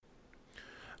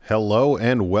Hello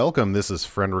and welcome. This is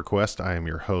Friend Request. I am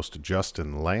your host,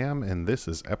 Justin Lamb, and this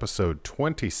is episode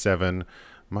 27,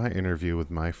 my interview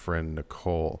with my friend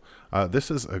Nicole.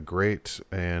 This is a great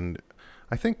and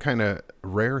I think kind of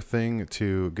rare thing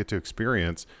to get to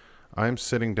experience. I'm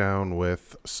sitting down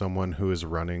with someone who is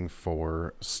running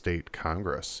for state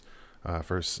Congress,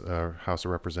 for House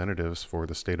of Representatives for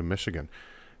the state of Michigan.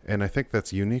 And I think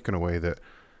that's unique in a way that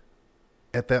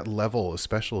at that level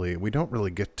especially, we don't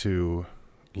really get to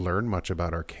learn much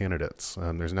about our candidates.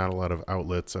 There's not a lot of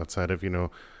outlets outside of,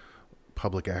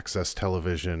 public access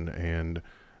television and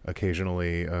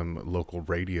occasionally local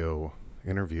radio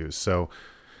interviews. So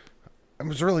I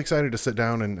was really excited to sit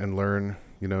down and learn,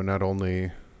 not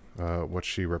only what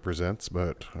she represents,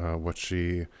 but what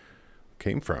she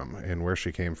came from and where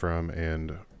she came from.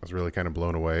 And I was really kind of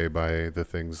blown away by the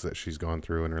things that she's gone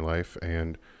through in her life,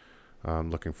 and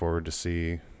looking forward to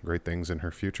see great things in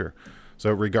her future.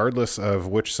 So regardless of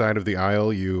which side of the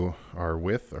aisle you are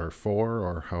with or for,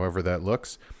 or however that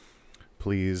looks,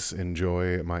 please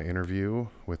enjoy my interview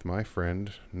with my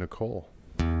friend, Nicole.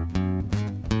 It's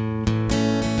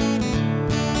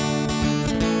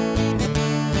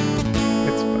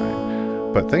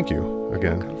fine. But thank you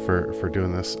again for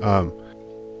doing this.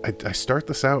 I start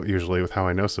this out usually with how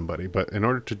I know somebody, but in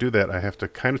order to do that, I have to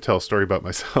kind of tell a story about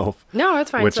myself. No, that's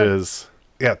fine. Which is,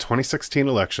 2016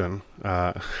 election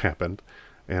happened,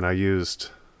 and I used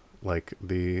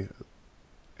the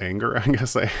anger, I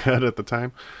guess I had at the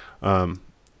time, I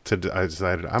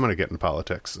decided I'm going to get in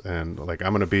politics, and I'm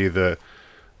going to be the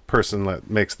person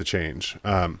that makes the change.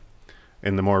 And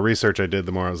the more research I did,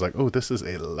 the more I was like, oh, this is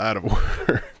a lot of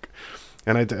work.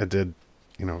 And I did,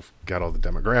 got all the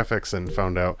demographics and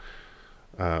found out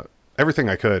everything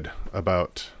I could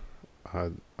about, I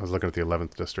was looking at the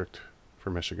 11th district for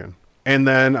Michigan. And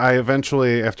then I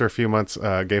eventually, after a few months,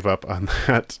 gave up on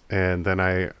that. And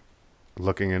then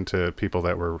looking into people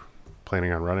that were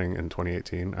planning on running in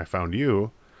 2018, I found you.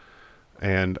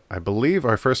 And I believe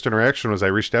our first interaction was I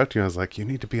reached out to you and I was like, you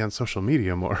need to be on social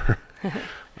media more.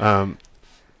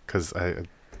 Because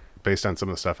based on some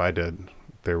of the stuff I did,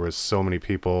 there was so many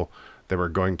people that were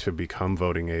going to become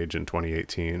voting age in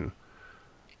 2018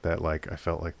 that I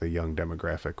felt like the young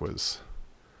demographic was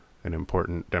an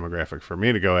important demographic for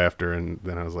me to go after. And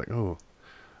then I was like, oh,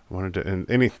 I wanted to,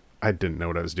 and I didn't know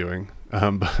what I was doing,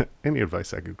 but any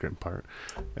advice I could impart.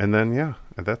 And then,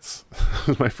 that's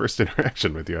my first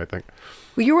interaction with you, I think.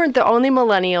 Well, you weren't the only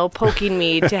millennial poking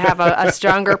me to have a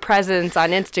stronger presence on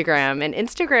Instagram. And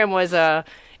Instagram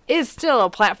is still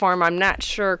a platform I'm not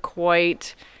sure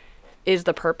quite is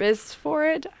the purpose for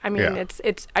it. I mean,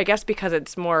 it's I guess because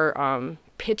it's more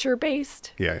picture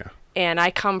based. Yeah. And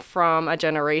I come from a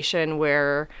generation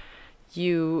where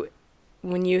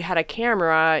when you had a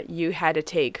camera, you had to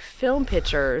take film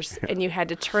pictures and you had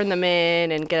to turn them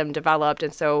in and get them developed.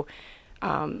 And so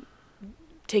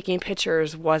taking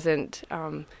pictures wasn't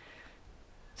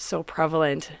so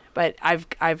prevalent. But I've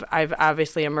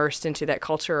obviously immersed into that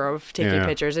culture of taking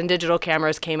pictures. And digital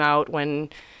cameras came out when,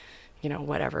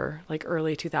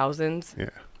 early 2000s. Yeah.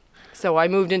 So I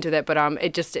moved into that, but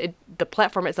the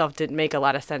platform itself didn't make a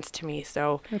lot of sense to me.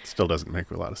 So it still doesn't make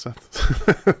a lot of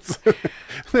sense.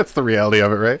 That's the reality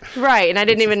of it, right? Right, and I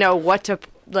didn't even know what to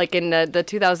in the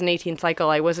 2018 cycle.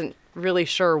 I wasn't really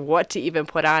sure what to even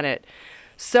put on it.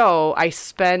 So I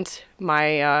spent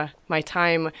my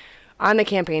time on the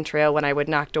campaign trail when I would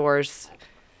knock doors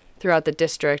throughout the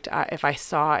district. If I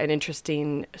saw an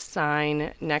interesting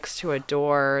sign next to a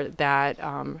door that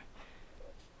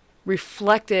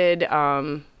reflected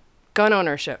gun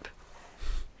ownership,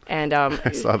 and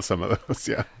I saw some of those.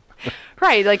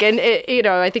 Right, and it,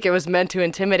 I think it was meant to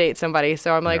intimidate somebody.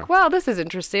 So I'm like, well, this is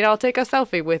interesting. I'll take a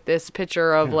selfie with this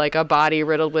picture of a body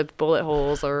riddled with bullet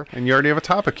holes, and you already have a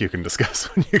topic you can discuss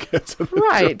when you get to the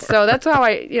right. door. So that's how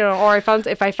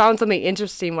if I found something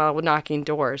interesting while knocking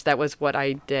doors, that was what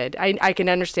I did. I can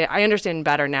understand. I understand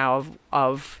better now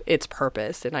of its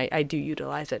purpose, and I do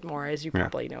utilize it more, as you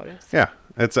probably notice. Yeah,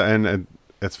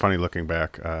 it's funny looking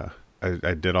back.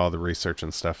 I did all the research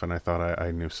and stuff, and I thought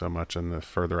I knew so much, and the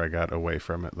further I got away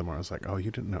from it, the more I was like, oh, you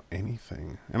didn't know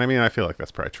anything. And I mean, I feel like that's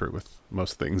probably true with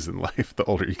most things in life. The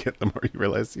older you get, the more you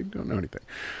realize you don't know anything.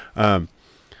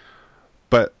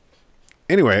 But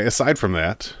anyway, aside from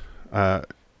that,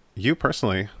 you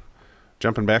personally,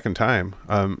 jumping back in time,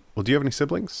 do you have any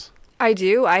siblings? I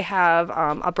do. I have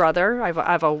a brother. I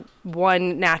have a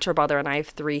one natural brother, and I have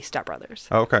 3 stepbrothers.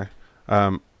 Oh, okay.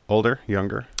 Older,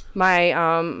 younger? My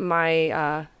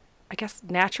I guess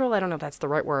natural, I don't know if that's the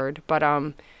right word, but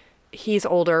he's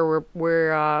older.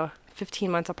 We're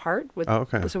 15 months apart.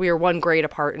 Okay. So we were one grade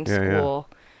apart in school.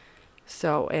 Yeah.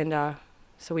 So, and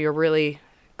So we were really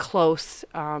close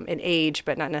in age,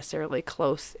 but not necessarily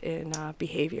close in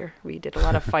behavior. We did a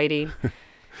lot of fighting.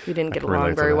 We didn't get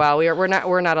along very well.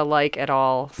 We're not alike at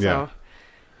all. So. Yeah.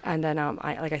 And then,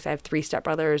 like I said, I have 3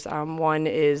 stepbrothers. One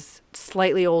is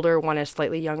slightly older, one is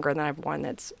slightly younger, and then I have one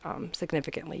that's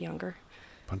significantly younger.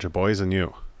 Bunch of boys and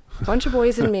you. Bunch of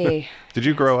boys and me. Did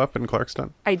you grow up in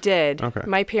Clarkston? I did. Okay.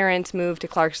 My parents moved to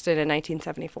Clarkston in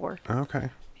 1974. Okay.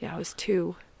 Yeah, I was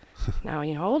 2. Now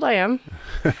you know how old I am.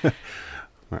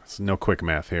 That's no quick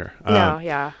math here.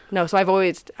 No. So I've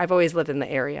always lived in the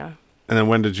area. And then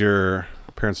when did your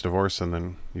parents divorce and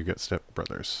then you get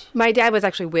stepbrothers? My dad was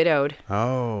actually widowed.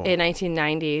 Oh. In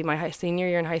 1990, my senior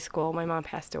year in high school, my mom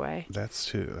passed away. That's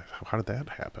too. How did that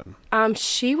happen?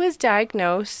 She was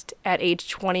diagnosed at age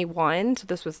 21, so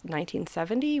this was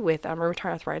 1970, with rheumatoid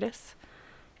arthritis.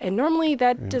 And normally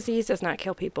that disease does not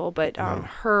kill people, but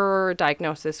her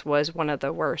diagnosis was one of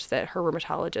the worst that her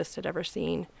rheumatologist had ever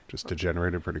seen. Just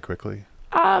degenerated pretty quickly?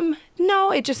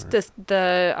 No, it just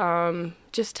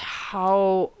just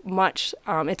how much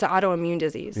it's an autoimmune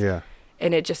disease. Yeah.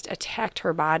 And it just attacked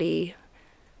her body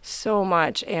so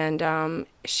much. And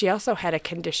she also had a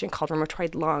condition called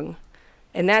rheumatoid lung,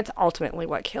 and that's ultimately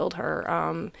what killed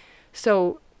her.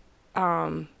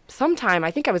 Sometime,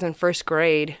 I think I was in first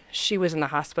grade, she was in the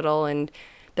hospital, and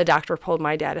the doctor pulled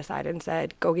my dad aside and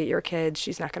said, "Go get your kids.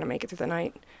 She's not going to make it through the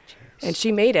night." Jeez. And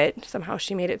she made it. Somehow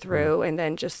she made it through. And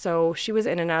then she was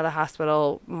in and out of the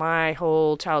hospital my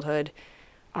whole childhood.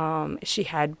 She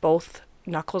had both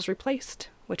knuckles replaced,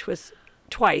 which was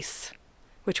twice,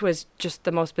 which was just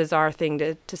the most bizarre thing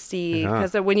to see.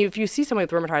 Because if you see someone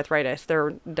with rheumatoid arthritis,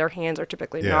 their hands are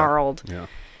typically gnarled. Yeah.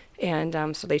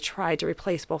 And so they tried to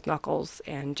replace both knuckles,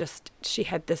 and she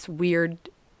had this weird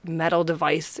metal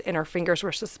device, and her fingers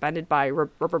were suspended by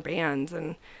rubber bands.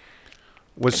 And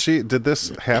did this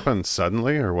happen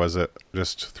suddenly, or was it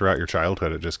just throughout your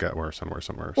childhood? It just got worse and worse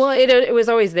and worse. Well, it was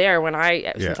always there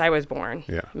since I was born.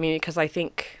 Yeah. I mean, because I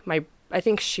think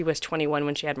she was 21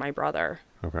 when she had my brother.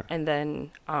 Okay. And then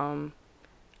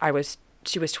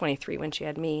she was 23 when she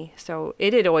had me. So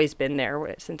it had always been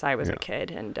there since I was a kid.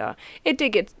 And it did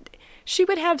get, she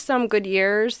would have some good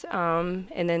years,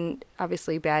 and then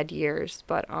obviously bad years.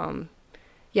 But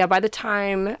by the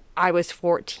time I was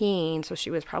 14, so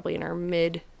she was probably in her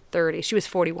mid 30s. She was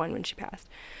 41 when she passed.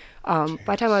 By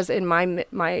the time I was in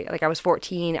I was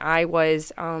 14, I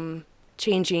was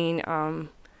changing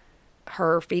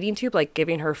her feeding tube, like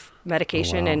giving her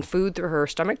medication and food through her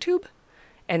stomach tube.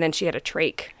 And then she had a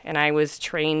trach, and I was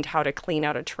trained how to clean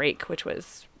out a trach, which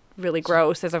was really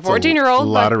gross as a 14-year-old. A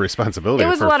lot of responsibility. It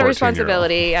was a lot of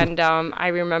responsibility, and I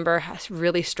remember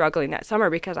really struggling that summer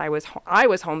because I was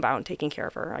homebound taking care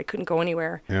of her. I couldn't go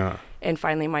anywhere. Yeah. And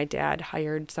finally, my dad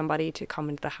hired somebody to come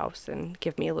into the house and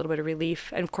give me a little bit of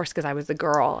relief. And of course, because I was the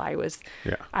girl, I was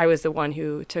the one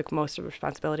who took most of the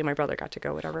responsibility. My brother got to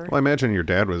go, whatever. Well, I imagine your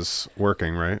dad was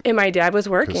working, right? And my dad was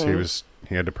working. Because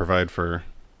he had to provide for.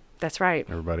 That's right.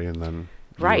 Everybody, and then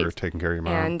you were taking care of your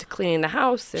mom. And cleaning the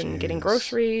house and getting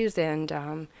groceries. And,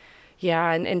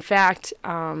 and in fact,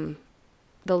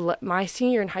 my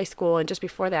senior year in high school, and just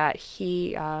before that,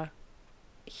 he was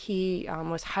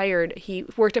hired. He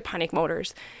worked at Pontiac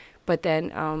Motors, but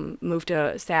then moved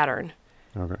to Saturn.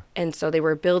 Okay. And so they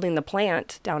were building the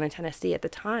plant down in Tennessee at the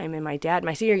time. And my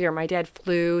senior year, my dad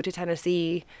flew to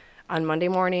Tennessee on Monday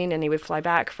morning, and he would fly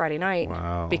back Friday night.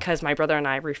 Wow. Because my brother and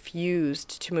I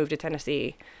refused to move to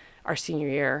Tennessee our senior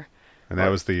year. And that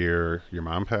was the year your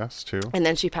mom passed, too? And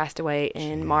then she passed away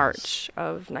in March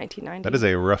of 1990. That is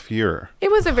a rough year.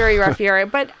 It was a very rough year.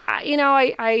 But,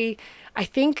 I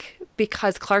think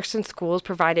because Clarkston Schools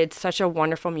provided such a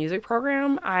wonderful music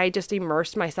program, I just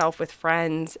immersed myself with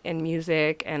friends and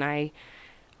music, and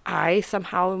I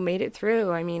somehow made it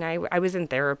through. I mean, I was in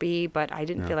therapy, but I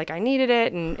didn't feel like I needed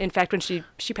it. And in fact, when she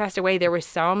passed away, there was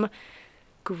some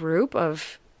group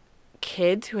of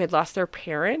kids who had lost their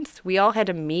parents. We all had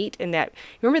to meet in that.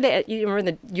 You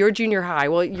remember your junior high?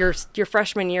 Well, your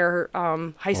freshman year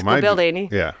high school building.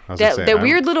 Yeah, I was that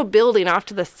weird little building off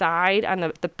to the side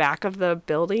on the back of the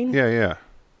building. Yeah, yeah.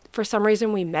 For some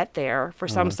reason, we met there for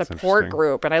some support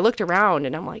group, and I looked around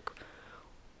and I'm like,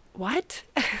 what?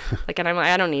 And I'm like,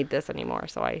 I don't need this anymore.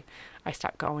 So I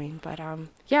stopped going. But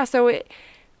so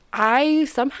I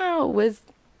somehow was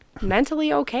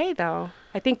mentally okay, though.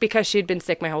 I think because she'd been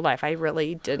sick my whole life, I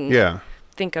really didn't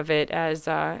think of it as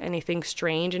anything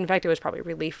strange. In fact, it was probably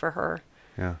relief for her.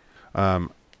 Yeah.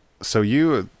 So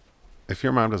if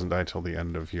your mom doesn't die till the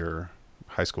end of your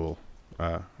high school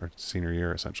or senior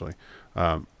year, essentially,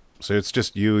 so it's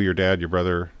just you, your dad, your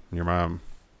brother, and your mom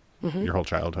your whole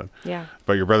childhood. Yeah.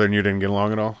 But your brother and you didn't get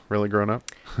along at all, really, growing up?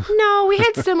 No, we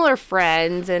had similar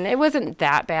friends, and it wasn't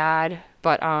that bad.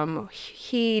 But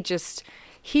he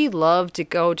loved to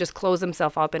go just close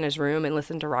himself up in his room and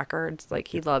listen to records. Like,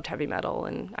 he loved heavy metal,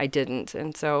 and I didn't.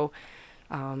 And so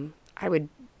I would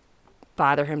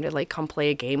bother him to, like, come play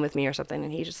a game with me or something,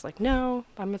 and he just like, no,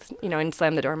 and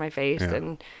slam the door in my face. Yeah.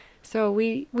 And so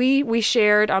we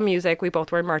shared music. We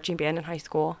both were in marching band in high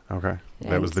school. Okay.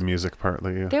 That was the music part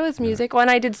that you... There was music. Well, and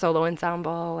I did solo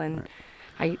ensemble, and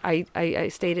I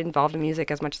stayed involved in music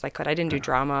as much as I could. I didn't do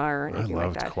drama or anything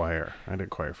like that. I loved choir. I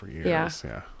did choir for years.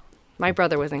 Yeah. My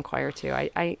brother was in choir too.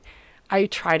 I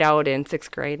tried out in 6th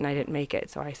grade and I didn't make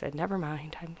it, so I said, never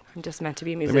mind. I'm just meant to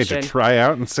be a musician. They made you try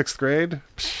out in 6th grade?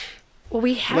 Well,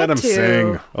 we had Let them to.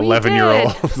 sing,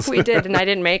 11-year-olds. We did, and I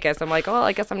didn't make it. So I'm like, well,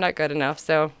 I guess I'm not good enough.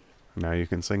 So now you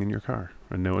can sing in your car,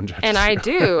 and no one judges. And I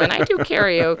do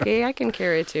karaoke. I can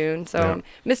carry a tune. So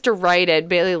Mr. Wright at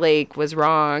Bailey Lake was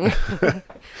wrong.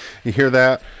 You hear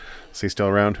that? Is he still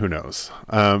around? Who knows?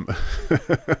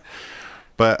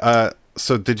 But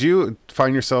so did you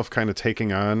find yourself kind of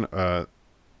taking on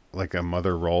like a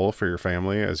mother role for your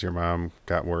family as your mom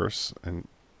got worse? And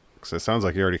because it sounds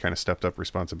like you already kind of stepped up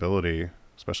responsibility,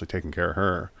 especially taking care of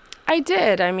her. I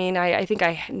did. I mean, I think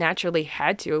I naturally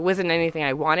had to. It wasn't anything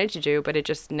I wanted to do, but it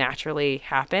just naturally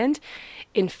happened.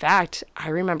 In fact, I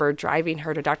remember driving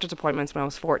her to doctor's appointments when I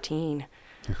was 14.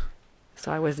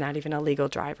 So I was not even a legal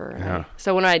driver. Yeah.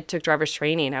 So when I took driver's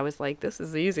training, I was like, this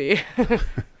is easy.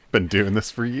 Been doing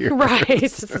this for years. Right.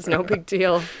 This is no big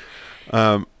deal.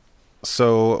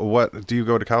 So what, do you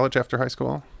go to college after high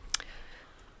school?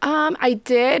 I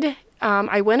did.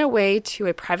 I went away to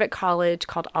a private college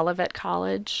called Olivet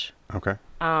College. Okay.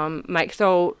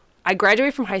 So I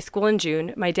graduated from high school in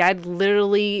June. My dad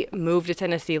literally moved to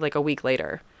Tennessee like a week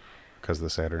later. Because of the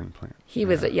Saturn plant. He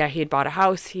had bought a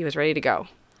house. He was ready to go.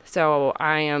 So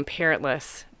I am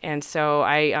parentless. And so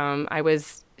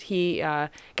he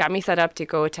got me set up to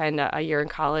go attend a year in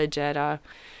college at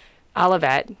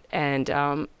Olivet.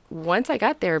 And once I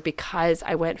got there, because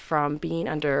I went from being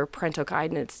under parental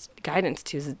guidance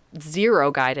to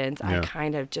zero guidance, I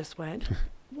kind of just went,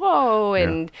 whoa,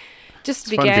 and just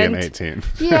began. Fun being 18.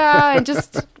 Yeah, I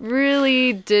just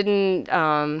really didn't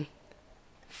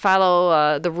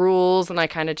follow the rules, and I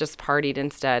kind of just partied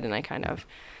instead, and I kind of.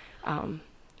 Well,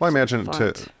 I imagine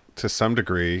to some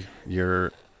degree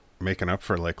you're making up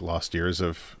for like lost years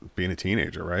of being a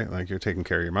teenager, right? Like you're taking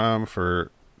care of your mom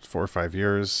for 4 or 5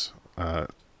 years.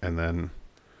 And then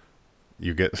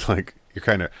you get like, you're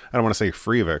kind of, I don't want to say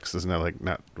free of it, because isn't that like,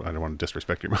 not, I don't want to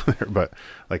disrespect your mother, but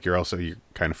like you're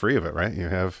kind of free of it, right? You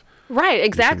have. Right,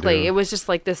 exactly. It was just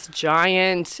like this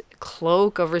giant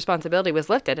cloak of responsibility was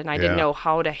lifted, and I didn't know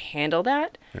how to handle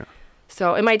that. Yeah.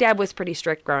 So, and my dad was pretty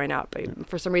strict growing up.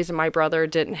 For some reason, my brother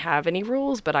didn't have any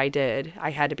rules, but I did. I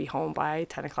had to be home by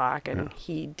 10 o'clock, and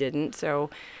he didn't. So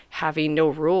having no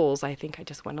rules, I think I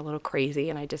just went a little crazy,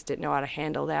 and I just didn't know how to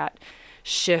handle that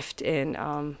shift in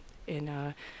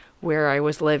where I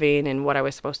was living and what I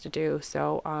was supposed to do.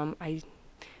 So I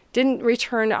didn't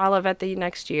return to Olivet the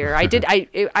next year. I did. I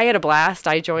had a blast.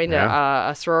 I joined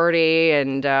a sorority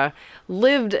and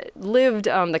lived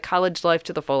the college life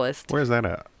to the fullest. Where's that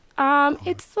at?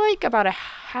 It's like about a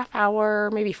half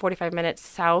hour, maybe 45 minutes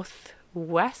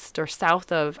southwest or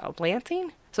south of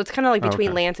Lansing. So it's kind of like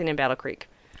between Lansing and Battle Creek.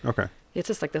 Okay. It's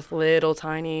just like this little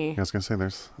tiny. I was gonna say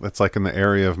that's like in the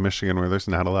area of Michigan where there's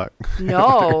not a lot.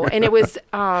 No, and it was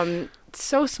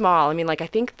so small. I mean, like I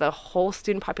think the whole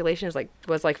student population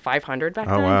was like 500 back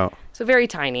then. Oh wow. So very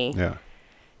tiny. Yeah.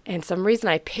 And some reason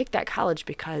I picked that college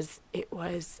because it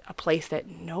was a place that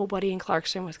nobody in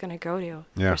Clarkston was going to go to.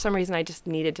 Yeah. For some reason I just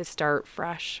needed to start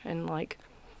fresh and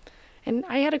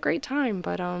I had a great time,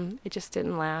 but it just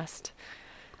didn't last.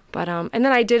 But and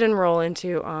then I did enroll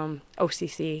into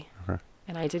OCC. Okay.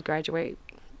 And I did graduate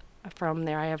from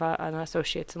there. I have an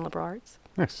associate's in liberal arts.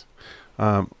 Nice.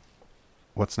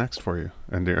 What's next for you?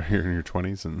 And you're in your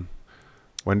 20s, and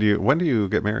when do you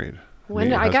get married?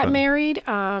 When I got married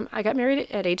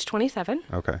at age 27.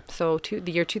 Okay. So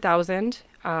the year 2000.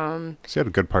 So you had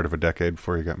a good part of a decade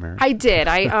before you got married. I did.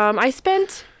 I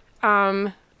spent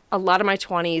a lot of my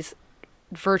 20s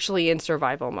virtually in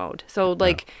survival mode. So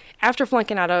after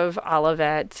flunking out of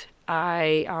Olivet,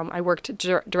 I worked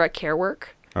direct care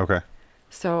work. Okay.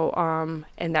 So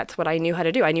and that's what I knew how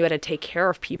to do. I knew how to take care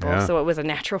of people. Yeah. So it was a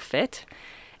natural fit.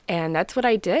 And that's what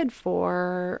I did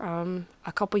for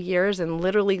a couple years, and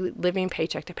literally living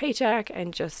paycheck to paycheck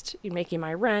and just making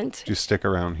my rent. Did you stick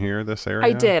around here, this area?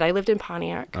 I did. I lived in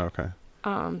Pontiac. Okay.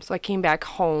 So I came back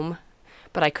home,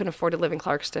 but I couldn't afford to live in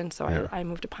Clarkston, so I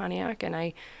moved to Pontiac, and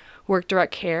I worked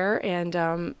direct care,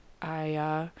 and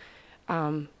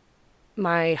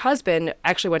my husband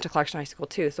actually went to Clarkson High School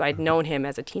too, so I'd known him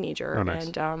as a teenager. Oh, nice.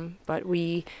 And but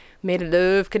we made a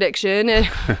love connection,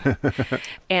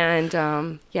 and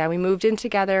yeah, we moved in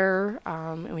together,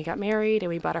 and we got married, and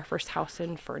we bought our first house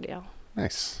in Ferndale.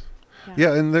 Nice.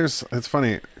 Yeah, and it's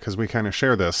funny because we kind of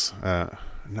share this,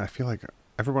 and I feel like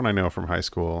everyone I know from high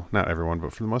school, not everyone,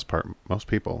 but for the most part, most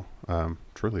people,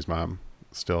 Truly's mom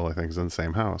still, I think, is in the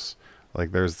same house.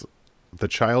 Like, there's the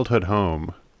childhood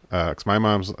home, because my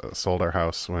mom's sold our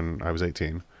house when I was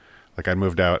 18. Like, I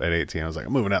moved out at 18. I was like,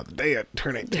 I'm moving out the day I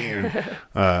turn 18.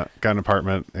 Got an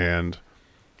apartment, and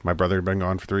my brother had been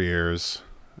gone for 3 years,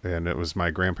 and it was my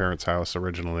grandparents' house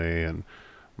originally, and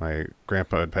my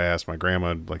grandpa had passed. My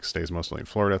grandma, like, stays mostly in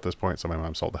Florida at this point, so my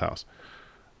mom sold the house.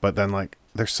 But then, like,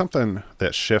 there's something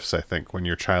that shifts, I think, when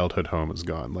your childhood home is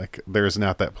gone. Like, there's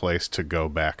not that place to go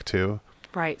back to.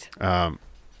 Right. And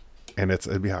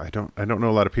I don't know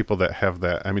a lot of people that have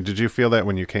that. I mean, did you feel that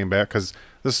when you came back? Because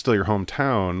this is still your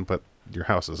hometown, but your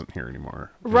house isn't here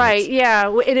anymore. Right. Yeah.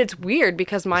 And it's weird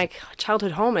because my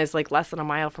childhood home is like less than a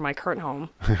mile from my current home.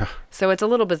 So it's a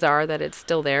little bizarre that it's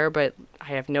still there, but I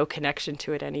have no connection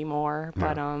to it anymore.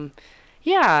 But,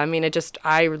 yeah, I mean,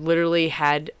 I literally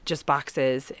had just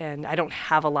boxes, and I don't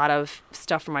have a lot of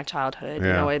stuff from my childhood. Yeah.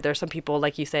 You know, there's some people,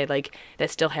 like you say, like, that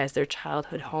still has their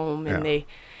childhood home, and Yeah.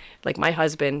 like my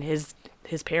husband, his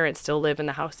parents still live in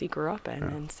the house he grew up in. Yeah.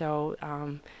 And so,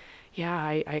 yeah,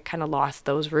 I kind of lost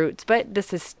those roots. But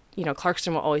this is,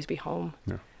 Clarkston will always be home.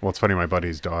 Yeah. Well, it's funny. My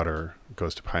buddy's daughter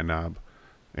goes to Pine Knob,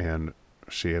 and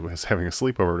she was having a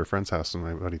sleepover at her friend's house, and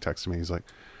my buddy texted me. He's like,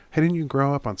 hey, didn't you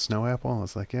grow up on Snow Apple? I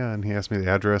was like, yeah. And he asked me the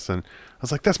address, and I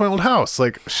was like, that's my old house.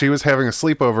 Like, she was having a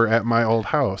sleepover at my old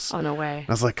house. Oh, no way. And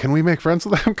I was like, can we make friends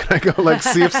with them? Can I go, like,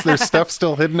 see if there's stuff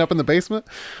still hidden up in the basement?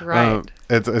 Right.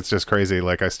 It's just crazy.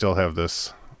 Like, I still have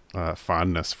this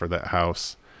fondness for that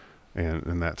house, and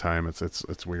in that time,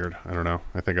 it's weird. I don't know.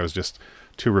 I think I was just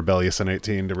too rebellious in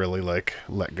 18 to really, like,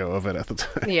 let go of it at the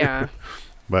time. Yeah.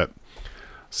 But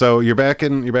so you're back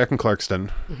in Clarkston.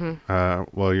 Mm-hmm.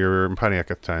 Well, you're in Pontiac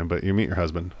at the time, but you meet your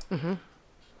husband. Mm-hmm.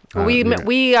 Well, we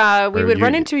would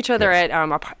run into each other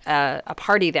yeah. at a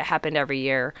party that happened every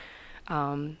year.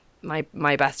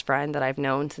 My best friend that I've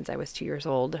known since I was 2 years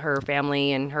old, her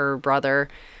family and her brother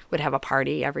would have a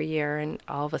party every year, and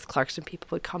all of us Clarkston people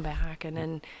would come back. And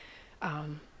then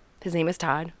his name is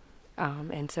Todd,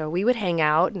 and so we would hang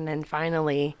out, and then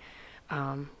finally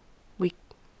we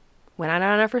went on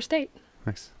our first date.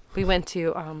 Nice. We went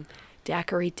to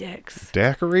Daiquiri Dick's.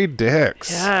 Daiquiri Dick's.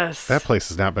 Yes. That place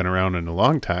has not been around in a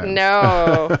long time.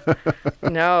 No.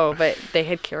 No, but they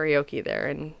had karaoke there,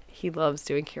 and he loves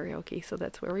doing karaoke, so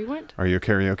that's where we went. Are you a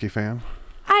karaoke fan?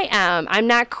 I am. I'm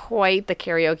not quite the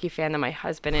karaoke fan that my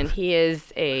husband, and he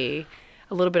is a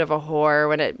little bit of a whore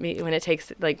when it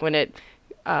takes, like, when it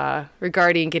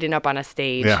regarding getting up on a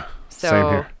stage. Yeah. So, same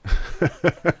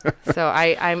here. so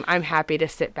I'm happy to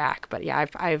sit back, but yeah,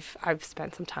 I've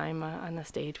spent some time on the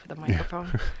stage with a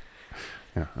microphone.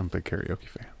 Yeah, I'm a big karaoke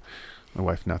fan. My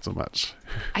wife, not so much.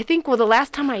 I think, well, the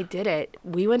last time I did it,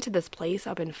 we went to this place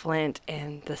up in Flint,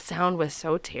 and the sound was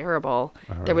so terrible.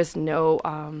 Right. There was no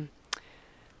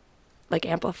like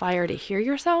amplifier to hear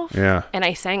yourself. Yeah. And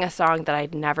I sang a song that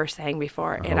I'd never sang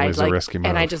before, and Always a risky move.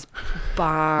 and I just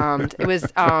bombed. It was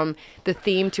the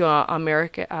theme to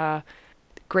America,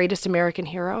 Greatest American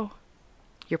Hero.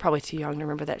 You're probably too young to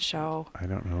remember that show. I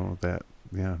don't know that.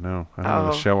 Yeah, no, I don't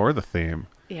know the show or the theme.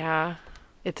 Yeah,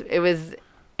 it was.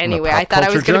 I'm a Anyway, pop I thought I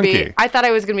was culture gonna junkie. be. I thought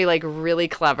I was gonna be like really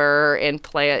clever and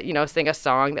play it. Sing a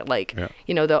song that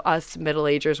the us middle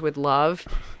agers would love.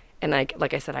 And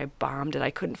like I said, I bombed it.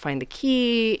 I couldn't find the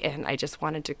key, and I just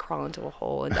wanted to crawl into a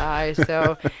hole and die.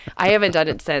 So I haven't done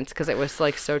it since because it was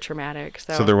like so traumatic.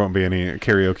 So there won't be any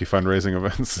karaoke fundraising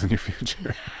events in your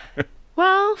future.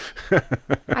 Well,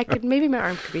 maybe my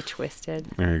arm could be twisted.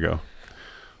 There you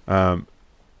go.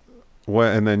 What?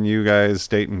 And then you guys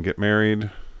date and get married.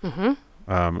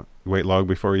 Mm-hmm. Wait long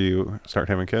before you start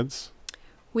having kids.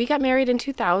 We got married in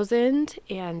 2000,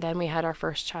 and then we had our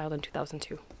first child in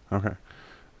 2002. Okay.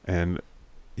 And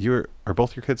are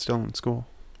both your kids still in school?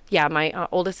 Yeah, my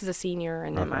oldest is a senior,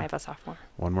 and then I have a sophomore.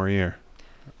 One more year.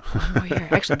 One more year.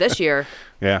 Actually, this year.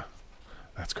 Yeah.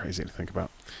 That's crazy to think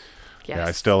about. Yes. Yeah,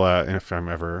 I still, if I'm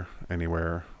ever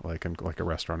anywhere, like in like a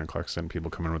restaurant in Clarkston, people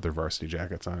come in with their varsity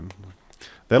jackets on.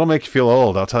 That'll make you feel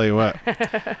old, I'll tell you what.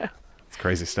 It's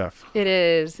crazy stuff. It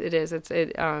is.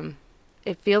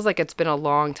 It feels like it's been a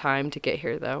long time to get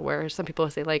here, though, where some people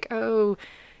say, like, oh,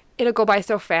 it'll go by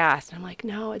so fast. And I'm like,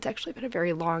 no, it's actually been a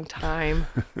very long time.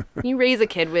 You raise a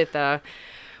kid with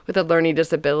with a learning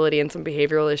disability and some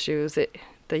behavioral issues,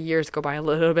 the years go by a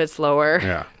little bit slower.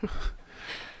 Yeah.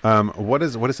 What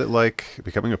is it like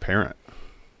becoming a parent?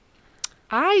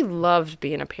 I loved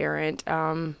being a parent.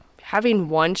 Having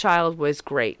one child was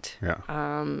great. Yeah.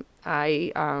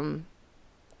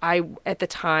 I at the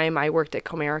time I worked at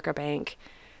Comerica Bank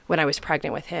when I was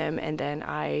pregnant with him, and then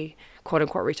I quote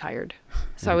unquote retired.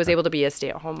 So I was able to be a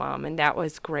stay-at-home mom, and that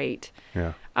was great.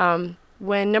 Yeah.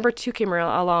 When number 2 came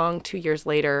along 2 years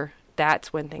later,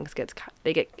 that's when things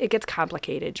it gets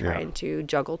complicated trying to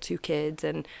juggle 2 kids,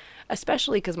 and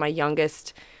especially because my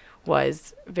youngest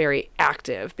was very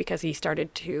active because he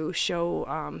started to show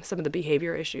some of the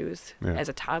behavior issues as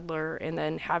a toddler, and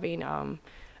then having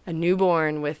a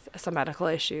newborn with some medical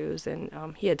issues, and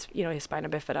he had his spina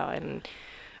bifida, and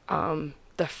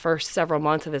the first several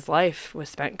months of his life was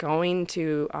spent going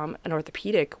to an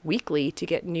orthopedic weekly to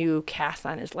get new casts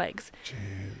on his legs.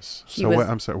 Jeez.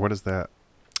 I'm sorry, what is that?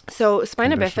 So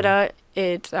spina condition? bifida,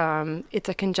 it's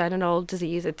a congenital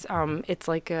disease. It's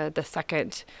like the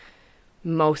second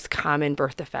most common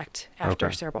birth defect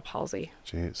after cerebral palsy.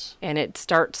 Jeez. And it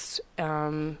starts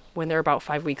when they're about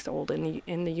 5 weeks old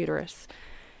in the uterus.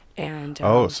 And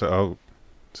so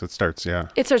it starts,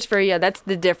 It starts that's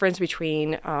the difference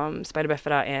between spina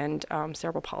bifida and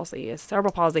cerebral palsy. Is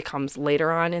cerebral palsy comes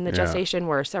later on in the gestation,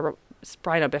 where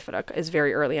spina bifida is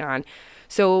very early on.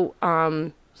 So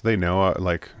so they know,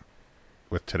 like,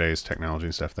 with today's technology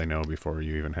and stuff, they know before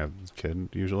you even have the kid,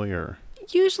 usually, or?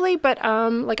 Usually, but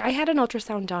like I had an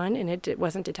ultrasound done, and it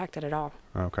wasn't detected at all.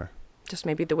 Okay. Just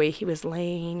maybe the way he was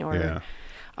laying or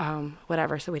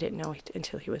whatever, so we didn't know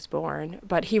until he was born.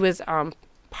 But he was,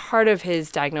 part of his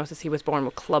diagnosis, he was born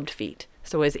with clubbed feet.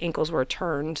 So his ankles were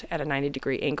turned at a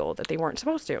 90-degree angle that they weren't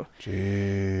supposed to.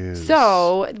 Jeez.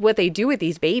 So what they do with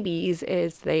these babies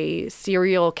is they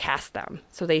serial cast them.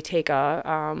 So they take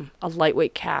a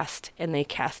lightweight cast, and they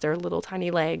cast their little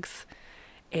tiny legs.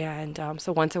 And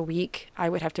so once a week, I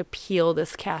would have to peel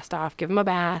this cast off, give him a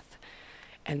bath,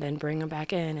 and then bring him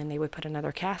back in, and they would put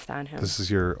another cast on him. This is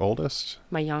your oldest?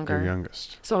 My younger. Your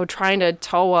youngest. So trying to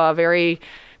tow a very,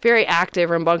 very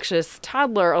active, rambunctious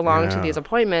toddler along to these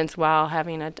appointments while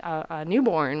having a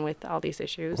newborn with all these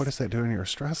issues. What does that do in your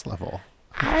stress level?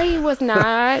 I was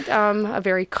not a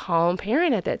very calm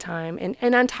parent at that time.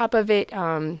 And on top of it,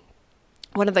 one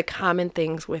of the common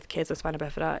things with kids with spina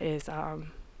bifida is, oh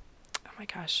my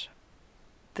gosh,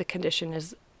 the condition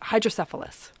is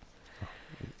hydrocephalus.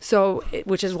 So,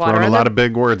 which is water. Throwing a lot of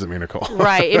big words at me, Nicole.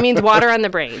 Right. It means water on the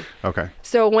brain. Okay.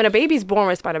 So when a baby's born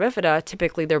with spina bifida,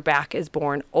 typically their back is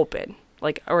born open,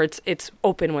 or it's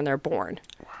open when they're born.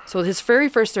 Wow. So his very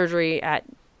first surgery at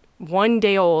 1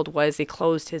 day old was he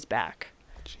closed his back.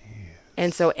 Jeez.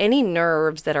 And so any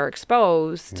nerves that are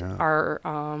exposed are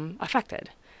affected.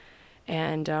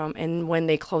 And when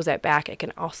they close that back, it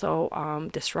can also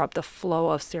disrupt the flow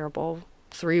of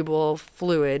cerebral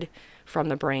fluid from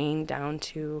the brain down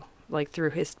to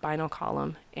through his spinal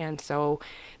column. And so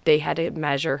they had to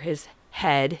measure his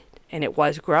head, and it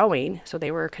was growing. So they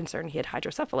were concerned he had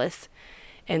hydrocephalus.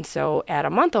 And so at a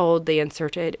month old, they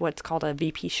inserted what's called a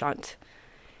VP shunt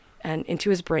and into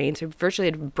his brain. So virtually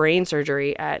had brain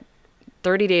surgery at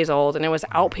 30 days old, and it was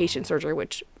outpatient surgery,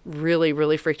 which really,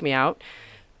 really freaked me out.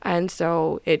 And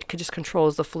so it just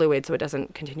controls the fluid so it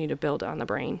doesn't continue to build on the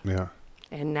brain. Yeah.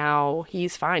 And now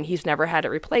he's fine. He's never had it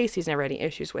replaced. He's never had any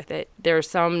issues with it. There's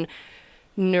some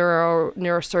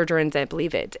neurosurgeons that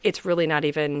believe it's really not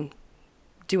even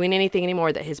doing anything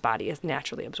anymore, that his body is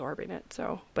naturally absorbing it.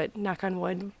 So, but knock on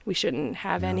wood, we shouldn't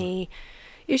have any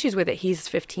issues with it. He's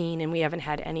 15 and we haven't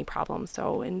had any problems.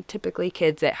 So, and typically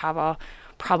kids that have a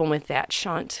problem with that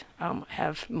shunt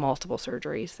have multiple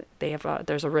surgeries. They have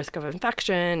there's a risk of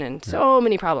infection and so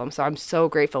many problems. So I'm so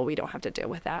grateful we don't have to deal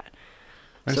with that.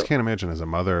 I just can't imagine as a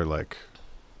mother,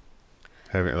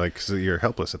 having, so you're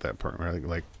helpless at that point, right?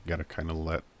 You got to kind of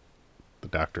let the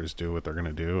doctors do what they're going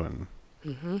to do.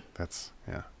 And that's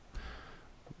it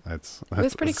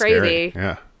was pretty scary. crazy.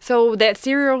 Yeah. So that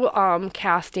serial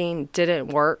casting didn't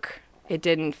work. It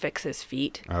didn't fix his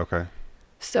feet. Okay.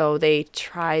 So they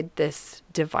tried this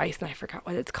device, and I forgot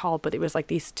what it's called, but it was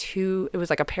it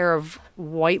was like a pair of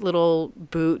white little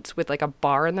boots with a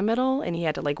bar in the middle, and he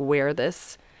had to wear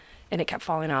this. And it kept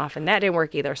falling off, and that didn't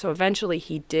work either. So eventually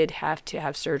he did have to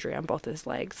have surgery on both his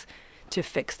legs to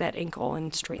fix that ankle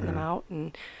and straighten them out.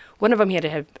 And one of them he had to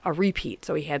have a repeat.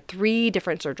 So he had 3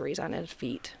 different surgeries on his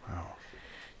feet. Wow.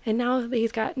 And now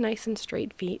he's got nice and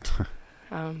straight feet.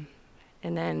 And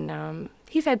then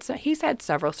he's had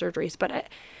several surgeries. But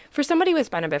for somebody with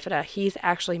spina bifida, he's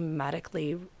actually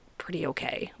medically pretty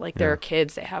okay. There are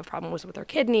kids that have problems with their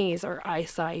kidneys or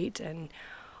eyesight and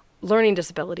learning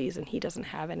disabilities, and he doesn't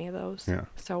have any of those. Yeah.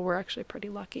 So we're actually pretty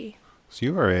lucky. So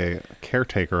you are a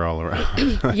caretaker all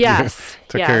around. Yes. You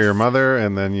took care of your mother,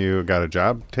 and then you got a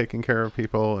job taking care of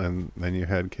people, and then you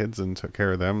had kids and took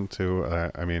care of them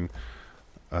to,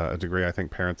 a degree. I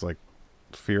think parents like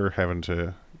fear having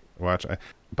to watch.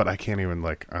 But I can't even,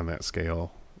 like, on that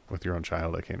scale with your own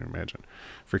child, I can't imagine.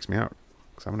 Freaks me out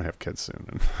because I'm going to have kids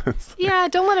soon. And Yeah,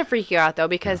 don't let it freak you out, though,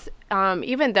 because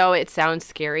even though it sounds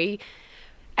scary,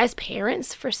 as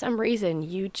parents, for some reason,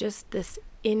 you just, this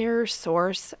inner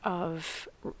source of,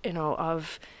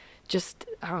 of just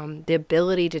the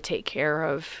ability to take care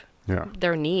of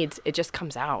their needs, it just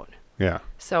comes out. Yeah.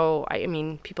 So, I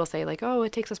mean, people say, like, oh,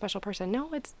 it takes a special person.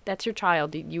 No, that's your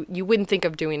child. You wouldn't think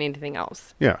of doing anything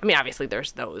else. Yeah. I mean, obviously,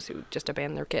 there's those who just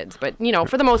abandon their kids. But,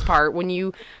 for the most part, when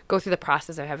you go through the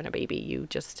process of having a baby,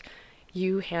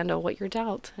 you handle what you're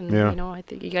dealt. And, I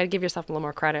think you got to give yourself a little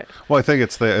more credit. Well, I think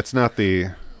it's not the,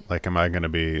 like, am I going to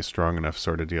be strong enough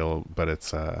sort of deal, but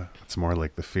it's more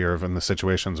like the fear of in the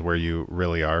situations where you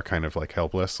really are kind of, like,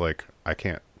 helpless. Like, I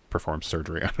can't perform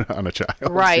surgery on a child.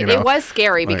 Right. It was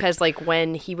scary because, like,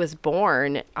 when he was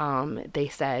born, they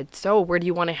said, so where do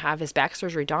you want to have his back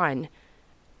surgery done?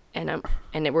 And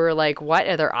we were like, what?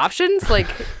 Are there options? Like,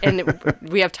 and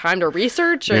we have time to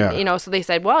research. And, so they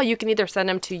said, well, you can either send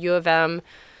him to U of M,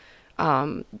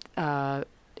 Ann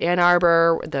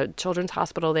Arbor, the Children's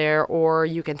Hospital there, or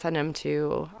you can send him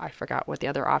to, I forgot what the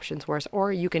other options were,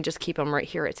 or you can just keep him right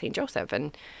here at St. Joseph.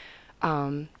 And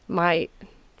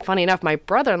funny enough, my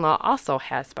brother-in-law also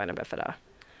has spina bifida.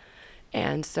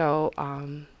 And so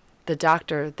the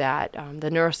doctor that,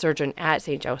 the neurosurgeon at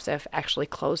St. Joseph actually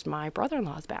closed my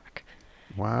brother-in-law's back.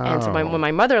 Wow. And so when my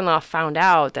mother-in-law found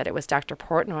out that it was Dr.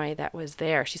 Portnoy that was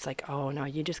there, she's like, oh, no,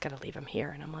 you just got to leave him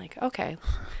here. And I'm like, okay.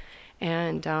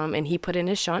 And he put in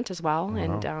his shunt as well.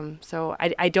 Wow. And so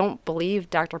I don't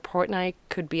believe Dr. Portnoy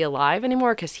could be alive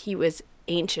anymore because he was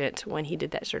ancient when he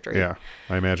did that surgery. Yeah,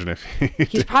 I imagine if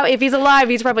if he's alive,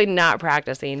 he's probably not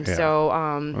practicing. Yeah.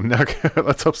 So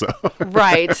let's hope so.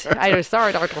 Right.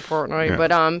 Sorry, Dr. Portnoy,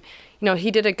 but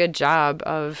he did a good job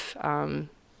of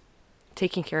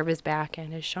taking care of his back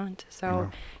and his shunt. So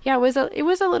it was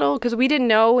a little, because we didn't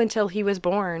know until he was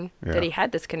born that he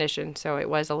had this condition. So it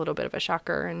was a little bit of a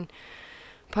shocker. And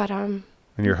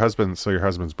your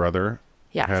husband's brother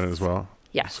had it as well.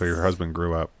 Yes. So your husband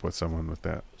grew up with someone with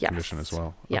that condition as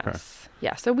well. Yes. Okay.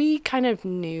 Yeah. So we kind of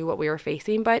knew what we were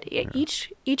facing, but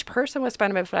each person with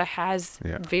spina bifida has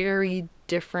a very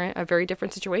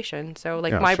different situation. So,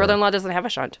 like, my brother-in-law doesn't have a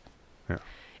shunt. Yeah.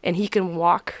 And he can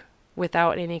walk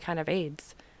without any kind of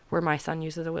aids, where my son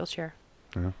uses a wheelchair.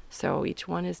 Yeah. So each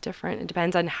one is different. It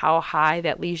depends on how high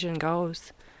that lesion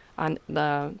goes on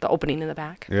the opening in the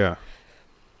back. Yeah.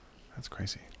 That's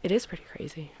crazy. It is pretty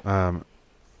crazy.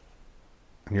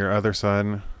 Your other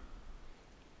son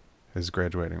is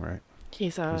graduating, right?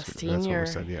 He's a senior.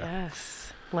 That's what we said,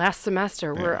 Yes. Last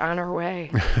semester, we're on our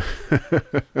way.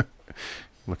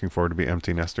 Looking forward to be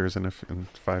empty nesters in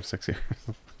 5-6 years.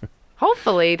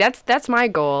 Hopefully, that's my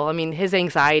goal. I mean, his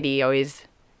anxiety always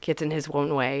gets in his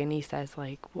own way, and he says,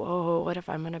 like, whoa, what if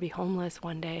I'm going to be homeless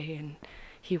one day? And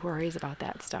he worries about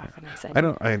that stuff. And I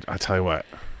said, I tell you what,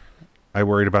 I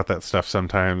worried about that stuff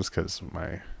sometimes because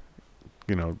my,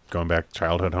 going back,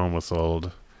 childhood home was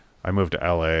sold. I moved to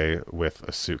LA with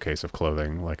a suitcase of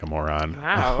clothing like a moron.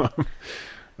 Wow.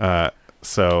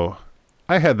 So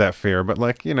I had that fear, but,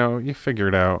 like, you figure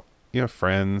it out. You have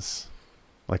friends.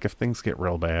 Like, if things get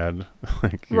real bad,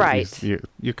 like,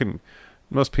 you can,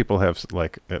 most people have,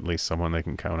 like, at least someone they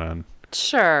can count on.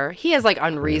 Sure. He has, like,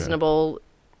 unreasonable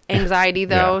anxiety,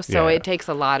 though, so it takes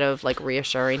a lot of, like,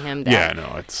 reassuring him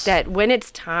that, that when it's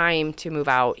time to move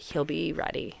out, he'll be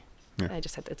ready. Yeah. I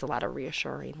just said it's a lot of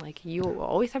reassuring. Like, you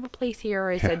always have a place here.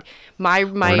 I said, my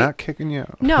we're not kicking you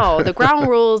out. No, the ground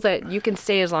rules that you can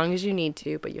stay as long as you need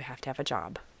to, but you have to have a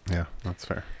job. Yeah, that's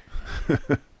fair.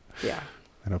 Yeah.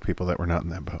 I know people that were not in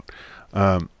that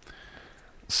boat.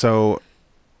 So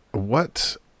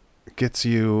what gets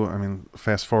you,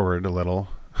 fast forward a little,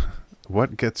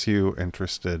 what gets you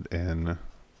interested in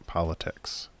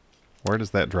politics? Where does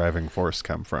that driving force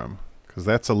come from? Because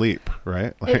that's a leap,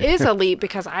 right? It is a leap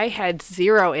because I had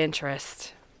zero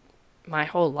interest my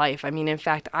whole life. In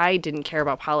fact, I didn't care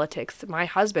about politics. My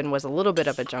husband was a little bit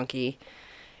of a junkie,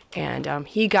 and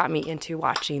he got me into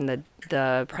watching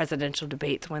the presidential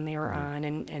debates when they were on,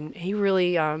 and he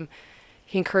really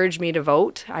he encouraged me to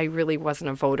vote. I really wasn't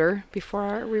a voter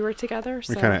before we were together.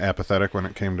 So. You're kind of apathetic when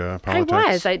it came to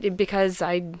politics? I was, because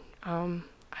I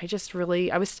just really,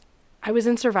 I was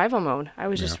in survival mode. I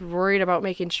was just worried about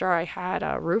making sure I had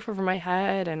a roof over my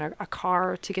head and a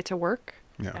car to get to work.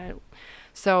 Yeah.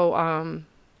 So,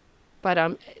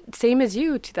 but same as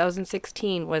you,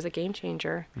 2016 was a game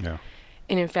changer. Yeah.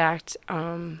 And in fact,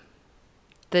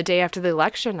 the day after the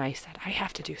election, I said, I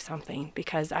have to do something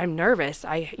because I'm nervous.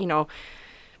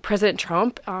 President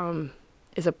Trump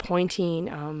is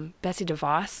appointing Betsy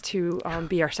DeVos to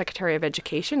be our Secretary of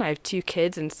Education. I have 2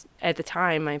 kids, and at the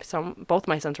time, both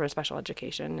my sons were in special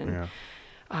education, and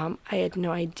I had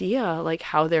no idea like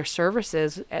how their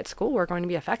services at school were going to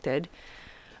be affected.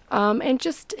 And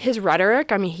just his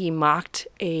rhetoric. I mean, he mocked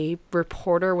a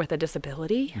reporter with a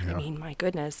disability. Yeah. I mean, my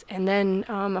goodness. And then,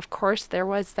 of course, there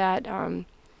was that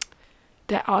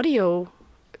audio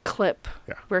clip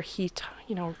where he,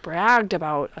 bragged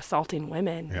about assaulting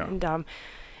women. Yeah.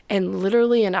 And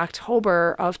literally in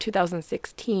October of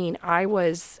 2016, I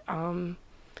was,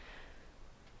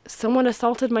 someone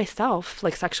assaulted myself,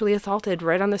 like sexually assaulted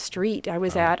right on the street. I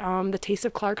was at the Taste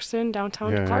of Clarkston,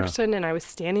 downtown Clarkston, and I was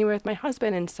standing with my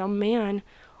husband, and some man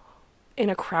in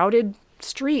a crowded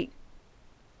street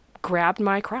grabbed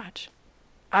my crotch.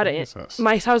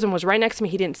 My husband was right next to me.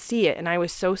 He didn't see it, and I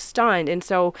was so stunned. And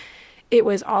so it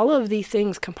was all of these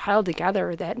things compiled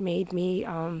together that made me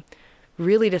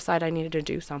really decide I needed to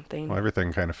do something. Well,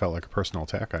 everything kind of felt like a personal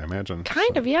attack, I imagine.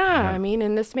 Kind of, yeah. I mean,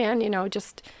 and this man,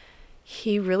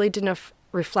 he really didn't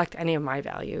reflect any of my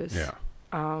values. Yeah.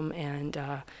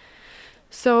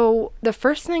 So the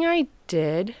first thing I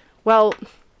did, well,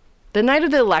 the night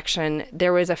of the election,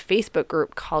 there was a Facebook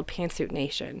group called Pantsuit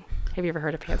Nation. Have you ever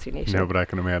heard of Pantsuit Nation? No, but I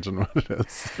can imagine what it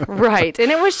is. Right. And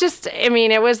it was just,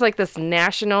 it was like this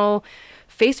national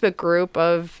Facebook group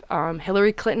of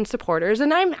Hillary Clinton supporters.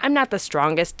 And I'm not the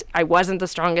strongest. I wasn't the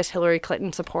strongest Hillary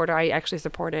Clinton supporter. I actually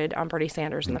supported Bernie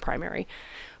Sanders in the primary.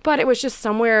 But it was just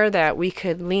somewhere that we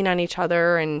could lean on each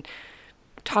other and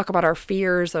talk about our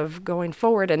fears of going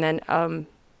forward. And then,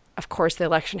 of course, the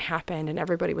election happened and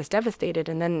everybody was devastated.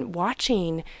 And then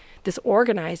watching this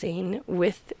organizing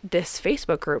with this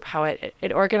Facebook group, how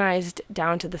it organized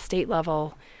down to the state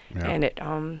level, and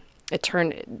it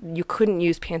turned, you couldn't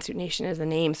use Pantsuit Nation as a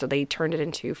name, so they turned it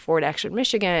into Forward Action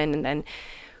Michigan. And then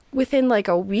within like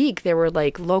a week, there were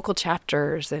like local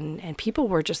chapters and people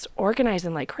were just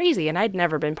organizing like crazy. And I'd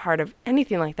never been part of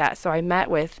anything like that. So I met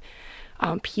with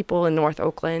people in North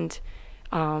Oakland,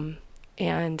 and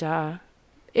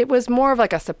it was more of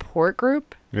like a support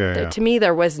group. To me,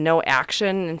 there was no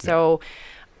action. And so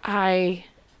I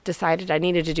decided I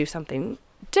needed to do something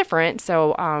different.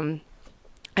 So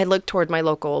I looked toward my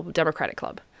local Democratic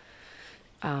club.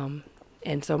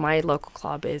 And so my local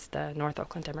club is the North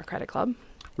Oakland Democratic Club.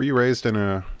 Were you raised in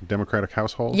a Democratic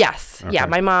household? Yes. Okay. Yeah.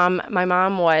 My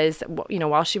mom was,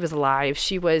 while she was alive,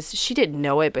 she didn't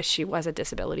know it, but she was a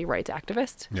disability rights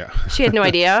activist. Yeah. She had no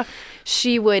idea.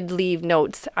 She would leave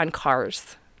notes on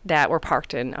cars that were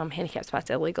parked in handicap spots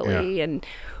illegally. Yeah. And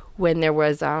when there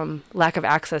was lack of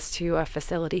access to a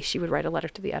facility, she would write a letter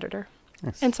to the editor.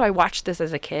 Nice. And so I watched this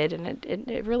as a kid, and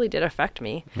it really did affect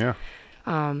me. Yeah.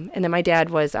 And then my dad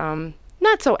was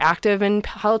not so active in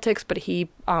politics, but he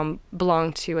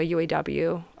belonged to a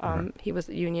UAW. He was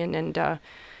a union, and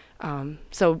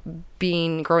so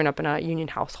growing up in a union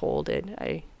household,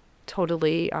 I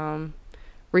totally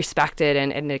respected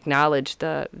and acknowledged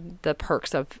the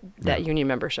perks of that union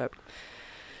membership.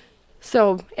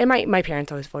 So, and my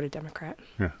parents always voted Democrat.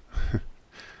 Yeah.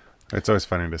 It's always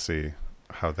funny to see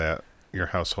how that your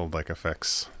household like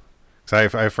affects.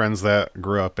 Because I have friends that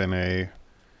grew up in a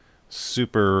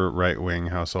super right-wing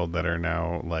household that are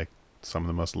now like some of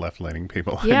the most left-leaning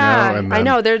people I know. And then, I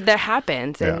know that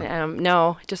happens. Yeah. And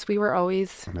we just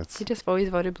always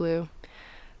voted blue.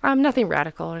 Nothing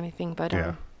radical or anything, but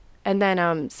and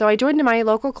then so I joined my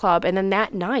local club, and then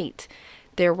that night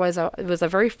it was a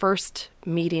very first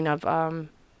meeting of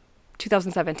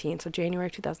 2017, so January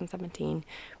 2017.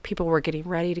 People were getting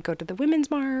ready to go to the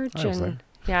Women's March,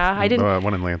 I didn't. The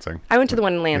one in Lansing. I went to the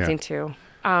one in Lansing too.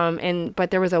 But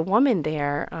there was a woman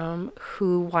there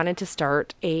who wanted to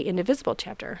start a Indivisible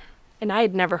chapter, and I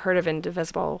had never heard of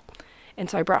Indivisible, and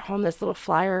so I brought home this little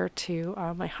flyer to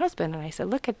my husband, and I said,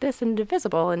 "Look at this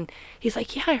Indivisible," and he's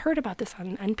like, "Yeah, I heard about this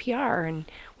on NPR, and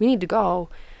we need to go."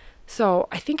 So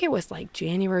I think it was like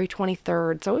January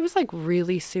 23rd, so it was like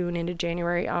really soon into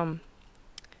January,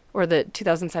 or the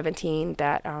 2017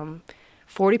 that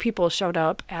 40 people showed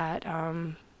up at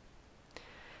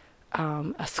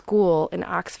a school in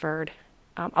Oxford,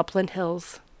 Upland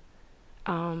Hills,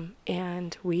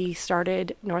 and we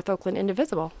started North Oakland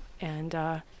Indivisible, and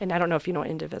I don't know if you know what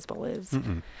Indivisible is.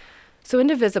 Mm-mm. So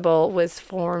Indivisible was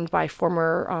formed by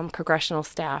former congressional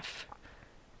staff,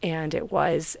 and it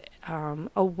was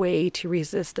a way to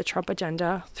resist the Trump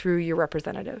agenda through your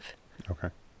representative. Okay.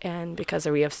 And because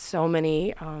we have so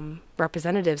many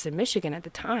representatives in Michigan at the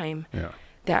time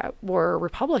that were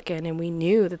Republican, and we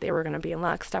knew that they were going to be in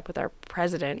lockstep with our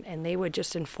president, and they would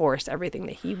just enforce everything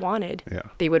that he wanted.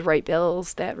 They would write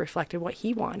bills that reflected what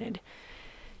he wanted.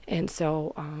 And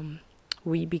so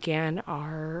we began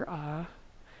our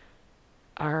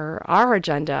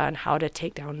agenda on how to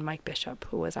take down Mike Bishop,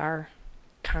 who was our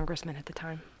congressman at the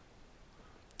time.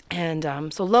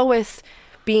 And so Lois,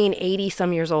 being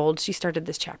 80-some years old, she started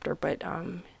this chapter, but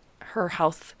her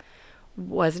health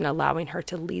wasn't allowing her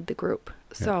to lead the group.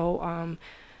 So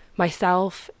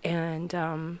myself and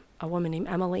a woman named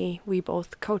Emily, we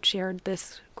both co-chaired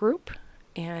this group.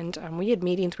 And we had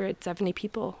meetings. We had 70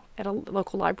 people at a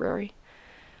local library,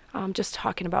 just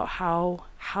talking about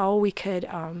how we could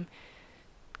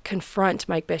confront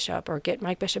Mike Bishop or get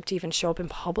Mike Bishop to even show up in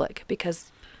public,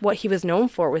 because what he was known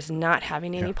for was not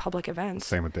having any public events.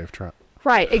 Same with Dave Trott.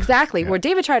 Right, exactly. Where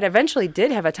David Trott eventually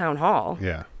did have a town hall.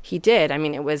 Yeah. He did. I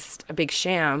mean, it was a big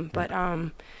sham, but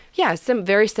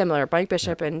very similar. Mike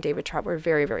Bishop and David Trott were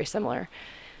very, very similar.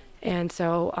 And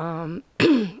so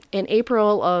in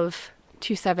April of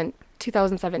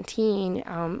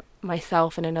 2017,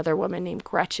 myself and another woman named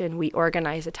Gretchen, we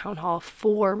organized a town hall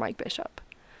for Mike Bishop.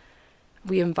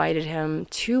 We invited him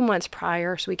 2 months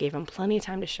prior, so we gave him plenty of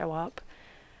time to show up.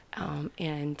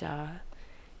 And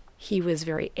he was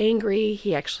very angry.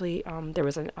 He actually, there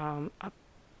was an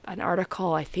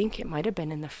article, I think it might have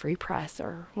been in the Free Press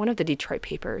or one of the Detroit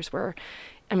papers, where,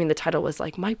 I mean, the title was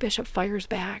like, Mike Bishop fires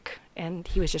back. And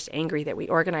he was just angry that we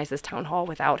organized this town hall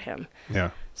without him.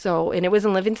 Yeah. So, and it was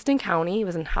in Livingston County. It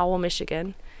was in Howell,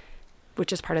 Michigan,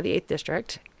 which is part of the 8th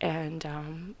District.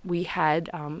 And we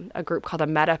had a group called a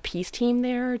Meta Peace Team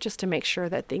there, just to make sure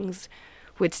that things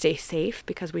would stay safe,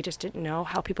 because we just didn't know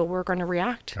how people were going to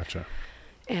react. Gotcha.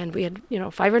 And we had,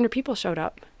 500 people showed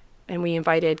up. And we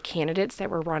invited candidates that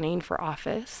were running for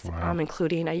office,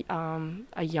 including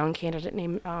a young candidate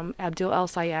named Abdul El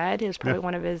Sayed. It was probably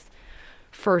one of his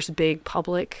first big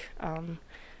public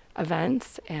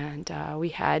events. And we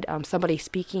had somebody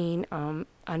speaking on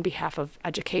behalf of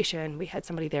education. We had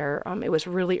somebody there. It was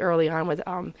really early on with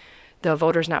the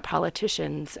Voters Not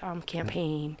Politicians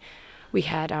campaign. We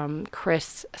had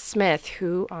Chris Smith,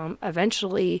 who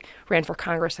eventually ran for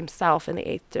Congress himself in the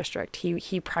 8th District.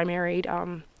 He primaried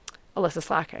Alyssa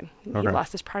Slotkin. He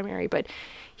lost his primary, but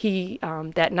he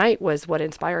that night was what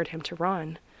inspired him to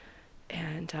run,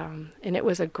 and it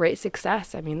was a great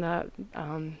success. I mean, the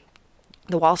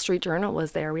Wall Street Journal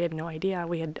was there. We had no idea.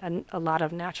 We had a lot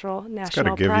of national press. It's got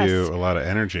to give you a lot of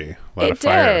energy, a lot of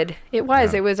fire. It did. It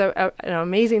was. Yeah. It was an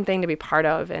amazing thing to be part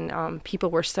of, and people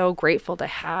were so grateful to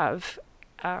have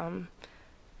an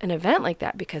event like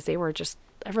that, because they were just,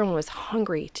 everyone was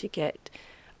hungry to get,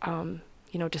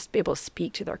 just be able to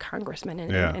speak to their congressman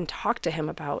and talk to him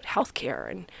about health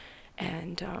care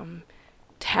and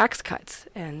tax cuts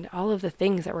and all of the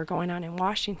things that were going on in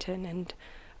Washington.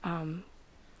 And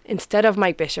instead of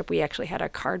Mike Bishop, we actually had a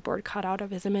cardboard cutout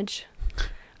of his image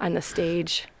on the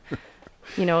stage.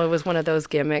 It was one of those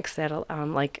gimmicks that,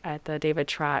 like at the David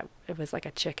Trott, it was like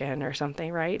a chicken or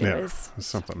something, right? Yeah, it was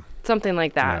something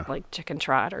like that, like Chicken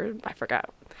Trot, or I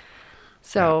forgot.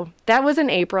 So that was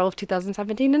in April of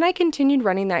 2017, and I continued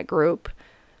running that group.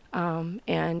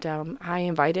 And I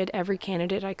invited every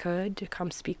candidate I could to come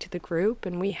speak to the group,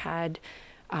 and we had,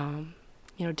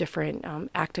 different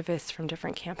activists from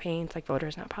different campaigns, like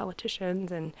Voters Not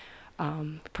Politicians, and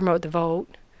Promote the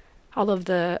Vote, all of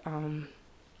the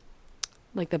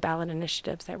like the ballot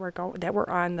initiatives that were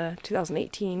on the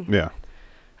 2018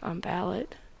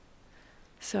 ballot.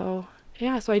 So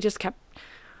I just kept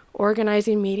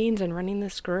organizing meetings and running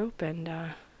this group,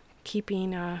 and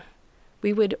keeping.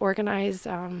 We would organize.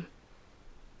 And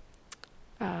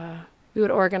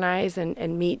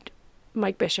meet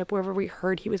Mike Bishop wherever we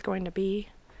heard he was going to be,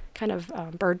 kind of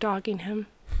bird dogging him,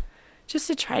 just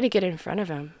to try to get in front of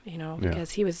him,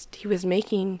 because he was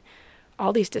making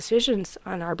all these decisions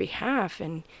on our behalf,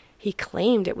 and he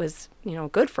claimed it was,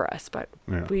 good for us, but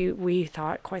we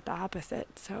thought quite the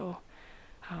opposite. So,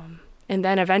 and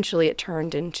then eventually it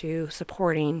turned into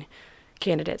supporting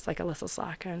candidates like Alyssa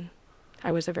Slotkin.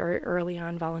 I was a very early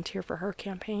on volunteer for her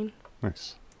campaign.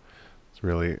 Nice. It's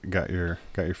really got your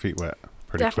feet wet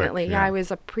pretty Definitely. quick. Yeah, I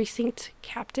was a precinct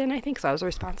captain, I think, so I was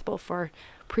responsible for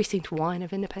Precinct 1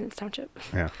 of Independence Township.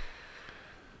 Yeah.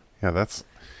 Yeah,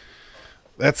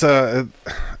 it's a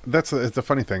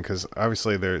funny thing, because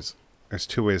obviously there's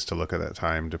two ways to look at that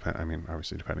time.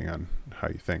 Obviously depending on how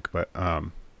you think, but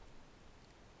and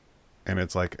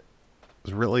it's like,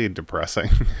 it's really depressing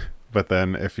But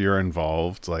then if you're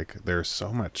involved, like there's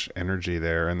so much energy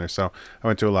there, and I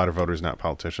went to a lot of voters not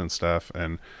politicians stuff,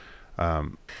 and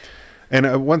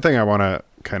one thing I want to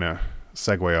kind of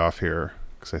segue off here,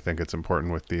 because I think it's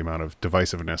important with the amount of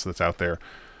divisiveness that's out there.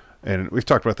 And we've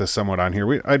talked about this somewhat on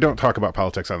here. I don't talk about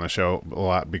politics on the show a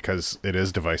lot because it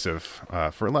is divisive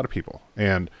for a lot of people.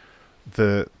 And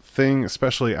the thing,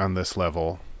 especially on this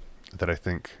level, that I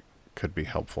think could be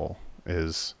helpful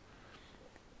is,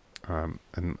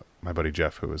 and my buddy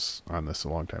Jeff, who was on this a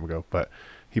long time ago, but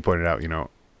he pointed out,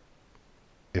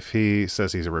 if he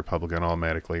says he's a Republican,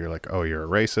 automatically you're like, oh, you're a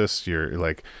racist. You're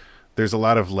like, there's a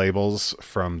lot of labels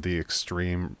from the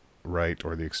extreme right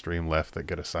or the extreme left that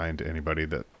get assigned to anybody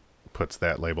that puts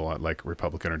that label on, like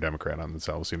Republican or Democrat, on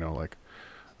themselves. If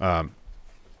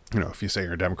you say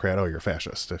you're a Democrat, oh, you're a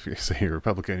fascist. If you say you're a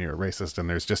Republican, you're a racist. And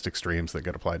there's just extremes that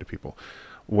get applied to people,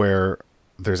 where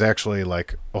there's actually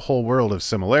like a whole world of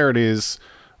similarities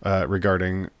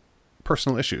regarding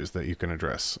personal issues that you can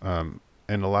address. And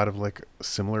a lot of like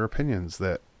similar opinions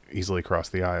that easily cross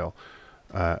the aisle.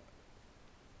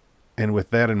 And with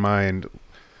that in mind,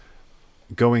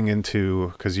 going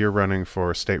into, because you're running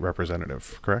for state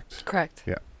representative, correct? Correct.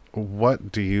 Yeah. What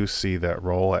do you see that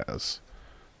role as?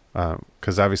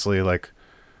 Because obviously, like,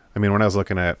 I mean, when I was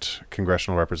looking at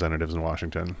congressional representatives in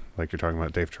Washington, like you're talking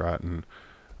about Dave Trott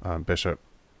and Bishop,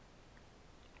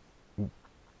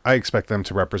 I expect them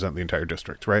to represent the entire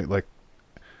district, right? Like,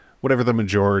 whatever the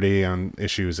majority on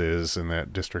issues is in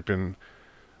that district, and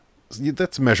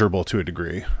that's measurable to a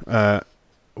degree.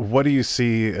 What do you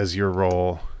see as your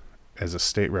role as a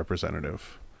state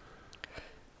representative?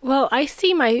 Well, I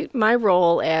see my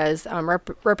role as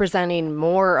representing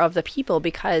more of the people,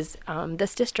 because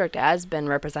this district has been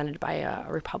represented by a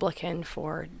Republican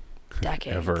for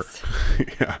decades. Ever.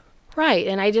 Yeah. Right,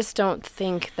 and I just don't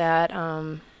think that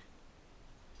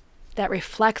that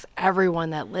reflects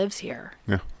everyone that lives here.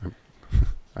 Yeah,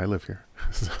 I live here.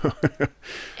 So.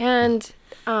 And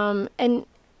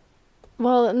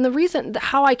the reason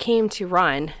how I came to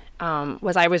run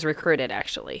was I was recruited,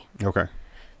 actually. Okay.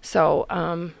 So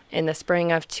in the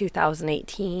spring of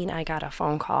 2018, I got a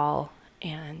phone call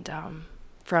and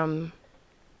from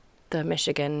the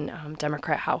Michigan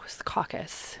Democrat House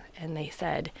Caucus, and they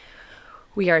said,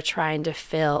 we are trying to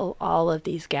fill all of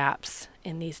these gaps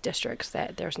in these districts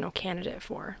that there's no candidate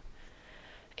for.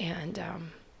 And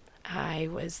I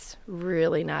was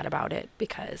really not about it,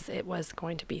 because it was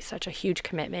going to be such a huge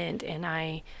commitment. And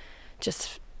I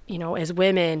just, as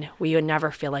women, we would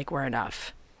never feel like we're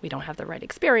enough. We don't have the right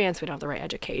experience. We don't have the right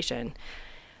education.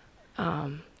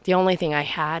 The only thing I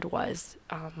had was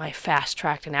my fast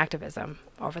track in activism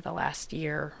over the last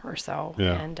year or so.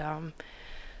 Yeah. And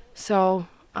so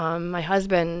my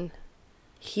husband,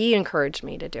 he encouraged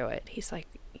me to do it. He's like,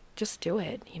 just do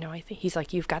it. I think he's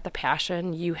like, you've got the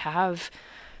passion. You have,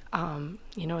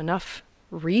 enough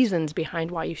reasons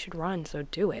behind why you should run. So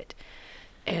do it.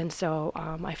 And so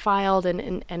I filed,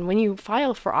 and when you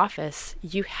file for office,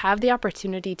 you have the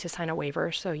opportunity to sign a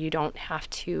waiver, so you don't have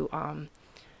to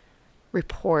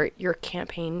report your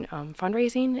campaign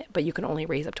fundraising, but you can only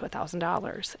raise up to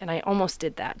 $1,000. And I almost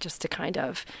did that just to kind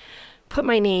of put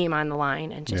my name on the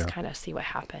line and just kind of see what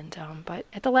happened. But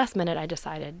at the last minute, I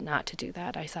decided not to do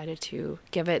that. I decided to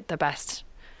give it the best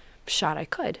shot I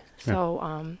could.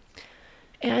 So,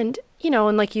 and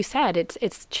like you said,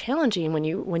 it's challenging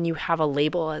when you have a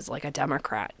label as like a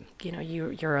Democrat.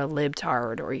 You're a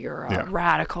libtard, or you're a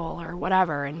radical, or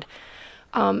whatever. And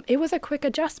it was a quick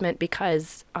adjustment,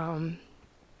 because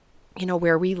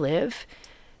where we live,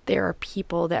 there are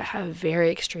people that have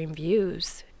very extreme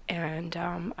views, and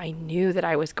I knew that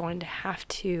I was going to have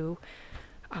to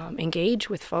engage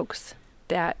with folks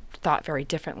that thought very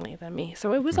differently than me.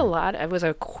 So it was a lot. It was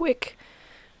a quick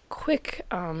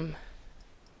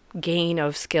gain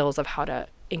of skills of how to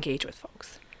engage with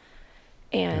folks.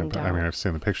 And I've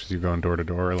seen the pictures you going door to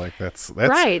door. Like that's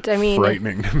right. I mean,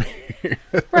 frightening to me.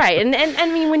 Right. And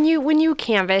I mean, when you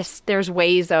canvass, there's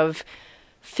ways of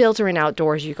filtering out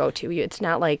doors you go to. It's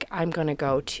not like I'm going to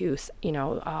go to,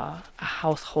 a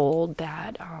household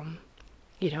that,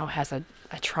 has a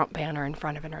Trump banner in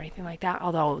front of it or anything like that.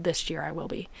 Although this year I will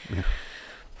be,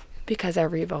 because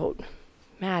every vote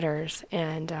matters.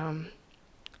 And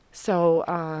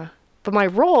but my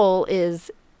role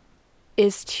is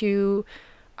to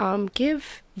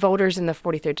give voters in the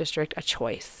 43rd District a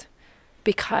choice,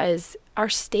 because our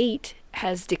state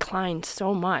has declined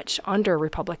so much under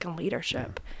Republican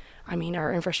leadership. I mean,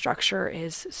 our infrastructure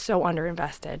is so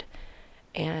underinvested,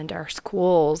 and our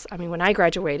schools, I mean, when I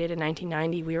graduated in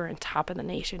 1990, we were on top of the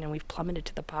nation, and we've plummeted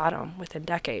to the bottom within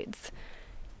decades.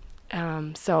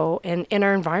 So in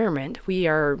our environment, we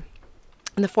are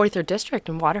in the 43rd District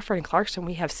in Waterford and Clarkston,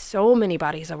 we have so many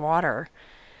bodies of water.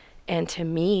 And to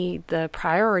me, the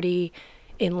priority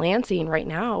in Lansing right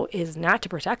now is not to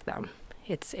protect them.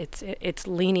 It's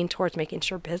leaning towards making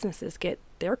sure businesses get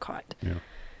their cut. Yeah.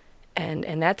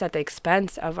 And that's at the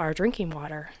expense of our drinking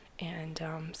water. And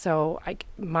so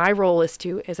my role is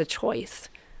a choice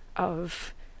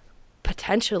of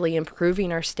potentially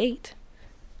improving our state.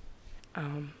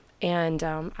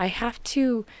 I have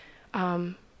to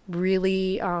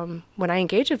really, when I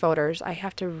engage with voters, I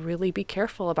have to really be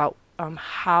careful about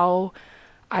how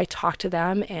I talk to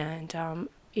them, and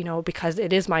because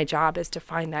it is my job is to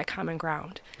find that common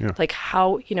ground. Yeah. Like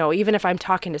how, even if I'm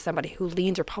talking to somebody who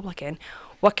leans Republican,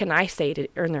 what can I say to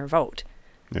earn their vote?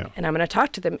 Yeah. And I'm going to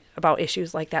talk to them about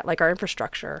issues like that, like our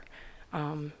infrastructure.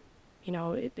 We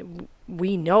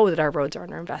know that our roads are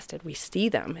underinvested. We see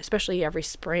them, especially every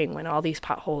spring when all these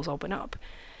potholes open up.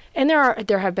 And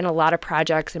there have been a lot of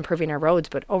projects improving our roads,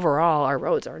 but overall our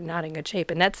roads are not in good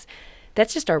shape. And that's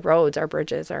just our roads. Our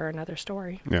bridges are another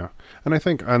story. Yeah. And I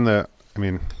think I don't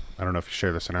know if you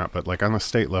share this or not, but like on the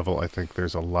state level, I think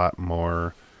there's a lot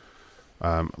more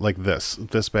like this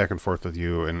back and forth with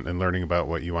you and learning about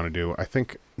what you want to do. I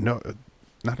think not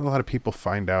a lot of people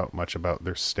find out much about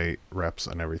their state reps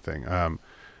and everything.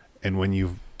 And when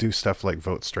you do stuff like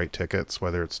vote straight tickets,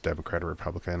 whether it's Democrat or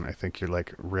Republican, I think you're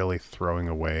like really throwing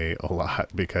away a lot,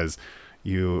 because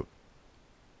even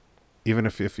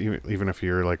if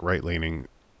you're like right leaning,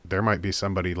 there might be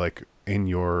somebody like in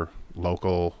your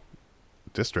local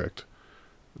district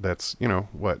that's,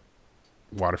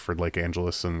 Waterford, Lake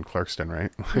Angeles, and Clarkston,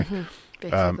 right? Mm-hmm,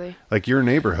 basically. Like your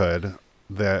neighborhood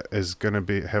that is going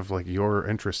to have like your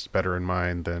interests better in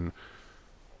mind than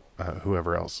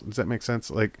whoever else. Does that make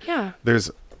sense? Like, yeah.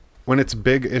 When it's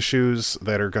big issues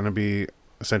that are going to be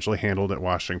essentially handled at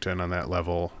Washington on that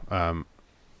level,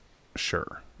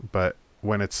 sure. But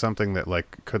when it's something that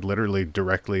like could literally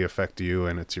directly affect you,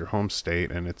 and it's your home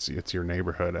state and it's your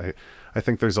neighborhood, I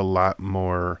think there's a lot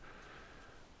more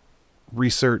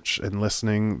research and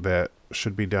listening that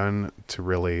should be done to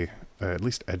really at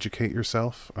least educate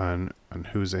yourself on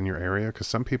who's in your area, because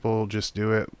some people just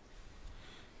do it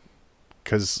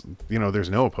because there's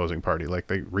no opposing party. Like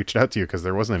they reached out to you because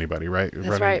there wasn't anybody running.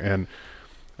 Right. And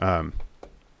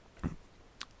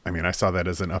I saw that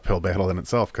as an uphill battle in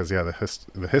itself, because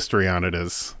the history on it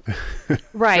is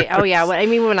right. Oh yeah.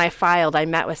 When I filed, I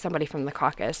met with somebody from the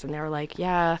caucus, and they were like,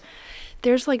 yeah,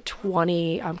 there's like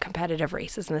 20 competitive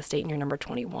races in the state, and you're number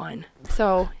 21.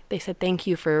 So they said, thank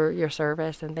you for your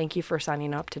service, and thank you for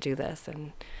signing up to do this.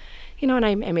 And, and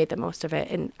I made the most of it.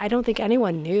 And I don't think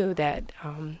anyone knew that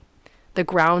the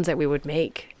grounds that we would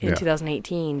make in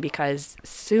 2018, because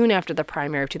soon after the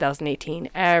primary of 2018,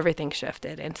 everything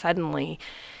shifted. And suddenly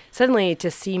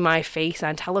to see my face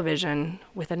on television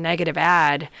with a negative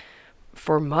ad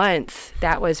for months,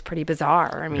 that was pretty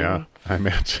bizarre. Yeah, I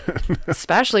imagine.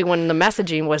 Especially when the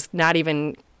messaging was not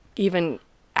even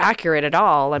accurate at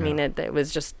all. It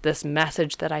was just this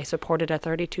message that I supported a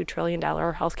 $32 trillion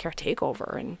healthcare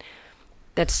takeover. And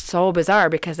that's so bizarre,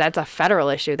 because that's a federal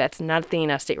issue. That's nothing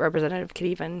a state representative could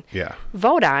even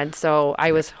vote on. So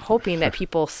I was hoping that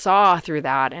people saw through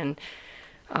that and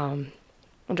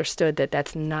understood that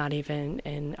that's not even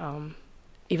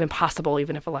even possible,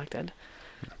 even if elected.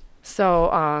 So,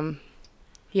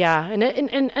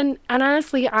 and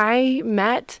honestly, I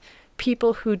met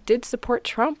people who did support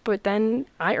Trump, but then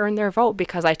I earned their vote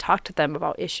because I talked to them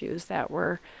about issues that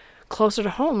were closer to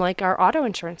home, like our auto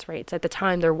insurance rates. At the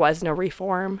time, there was no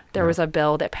reform. There was a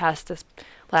bill that passed this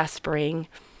last spring.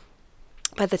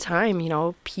 By the time,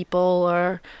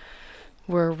 people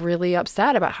were really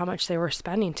upset about how much they were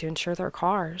spending to insure their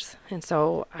cars. And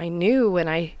so I knew when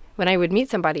I would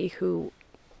meet somebody who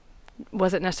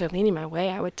wasn't necessarily leaning my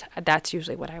way, that's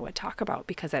usually what I would talk about,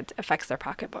 because it affects their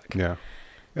pocketbook. Yeah.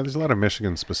 Yeah, there's a lot of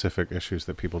Michigan-specific issues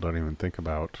that people don't even think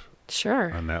about.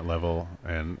 Sure. On that level,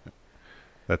 and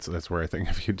that's where I think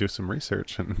if you do some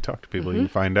research and talk to people, you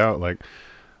find out, like,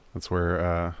 that's where.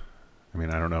 I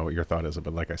don't know what your thought is,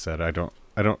 but like I said, I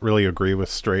don't really agree with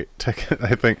straight ticket.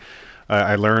 I think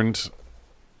I learned,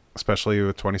 especially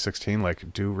with 2016,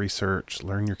 like, do research,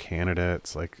 learn your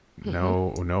candidates, like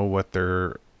know what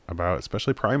they're about,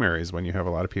 especially primaries, when you have a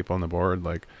lot of people on the board.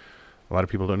 Like, a lot of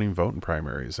people don't even vote in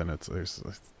primaries, and there's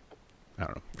I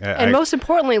don't know. And most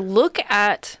importantly, look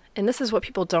at, and this is what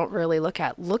people don't really look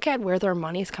at where their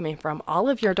money's coming from. All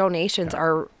of your donations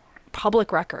are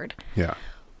public record. Yeah.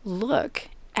 Look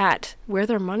at where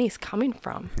their money's coming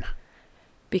from,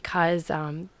 because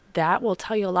that will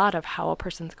tell you a lot of how a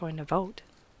person's going to vote.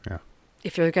 Yeah.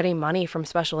 If you're getting money from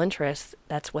special interests,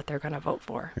 that's what they're going to vote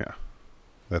for. Yeah.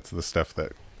 That's the stuff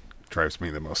that drives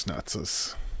me the most nuts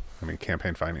is, I mean,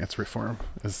 campaign finance reform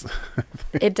is.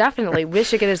 It definitely.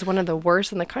 Michigan is one of the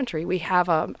worst in the country. We have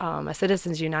a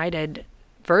Citizens United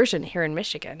version here in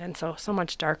Michigan, and so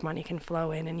much dark money can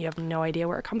flow in, and you have no idea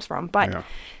where it comes from. But Yeah.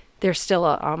 there's still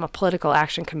a political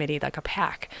action committee, like a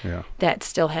PAC, Yeah. that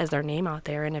still has their name out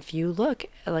there. And if you look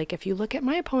at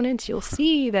my opponents, you'll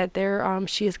see that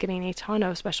she is getting a ton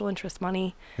of special interest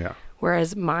money, Yeah.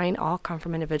 whereas mine all come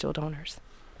from individual donors.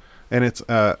 And it's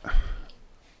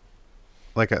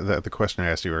like the question I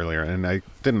asked you earlier, and I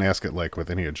didn't ask it like with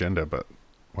any agenda, but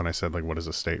when I said like, what does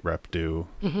a state rep do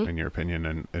in your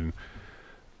opinion, and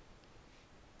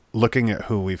looking at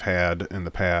who we've had in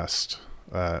the past,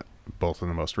 both in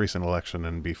the most recent election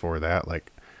and before that,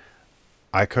 like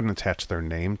I couldn't attach their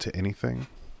name to anything,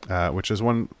 which is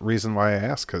one reason why I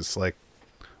asked, because like,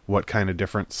 what kind of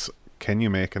difference can you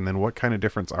make, and then what kind of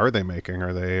difference are they making?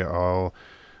 Are they all,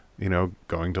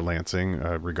 going to Lansing,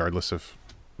 regardless of,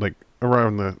 like,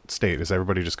 around the state? Is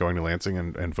everybody just going to Lansing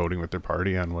and voting with their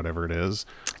party on whatever it is?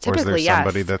 Or is there Typically,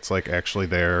 somebody yes. that's like actually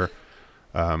there,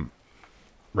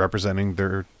 representing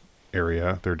their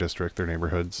area, their district, their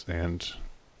neighborhoods, and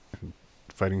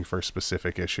fighting for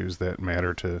specific issues that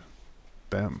matter to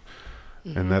them?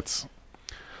 And that's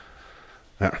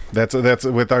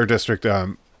with our district.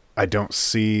 I don't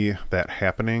see that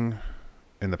happening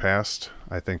in the past.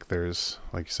 I think there's,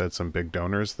 like you said, some big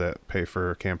donors that pay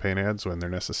for campaign ads when they're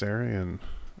necessary, and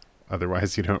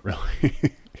otherwise you don't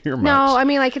really hear much. No, I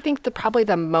mean, I think probably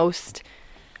the most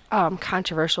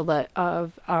controversial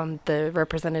of the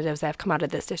representatives that have come out of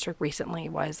this district recently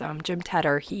was Jim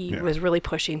Tedder. He was really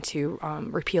pushing to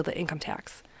repeal the income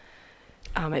tax.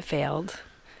 It failed.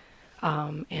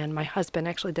 And my husband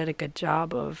actually did a good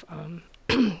job of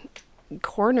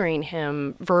cornering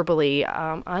him verbally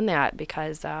on that,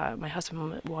 because my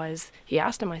husband he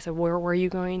asked him, I said, where are you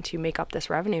going to make up this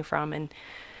revenue from? And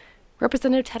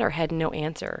Representative Tedder had no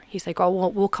answer. He's like, oh,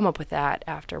 we'll come up with that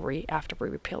after we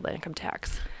repeal the income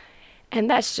tax. And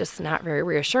that's just not very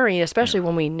reassuring, especially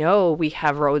when we know we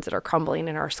have roads that are crumbling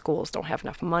and our schools don't have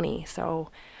enough money. So,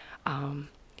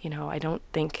 I don't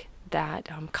think that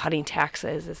cutting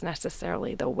taxes is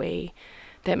necessarily the way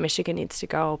that Michigan needs to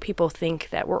go. People think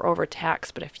that we're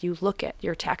overtaxed, but if you look at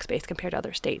your tax base compared to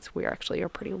other states, we actually are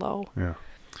pretty low. Yeah.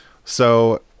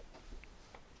 So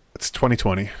it's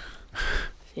 2020.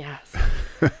 Yes.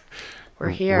 We're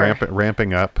here.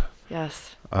 Ramping up.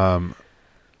 Yes. I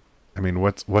mean,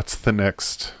 what's the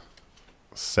next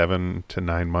 7 to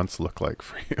 9 months look like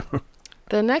for you?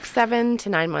 The next 7 to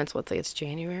 9 months, let's say it's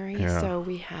January, Yeah. so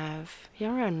we have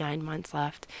around 9 months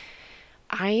left.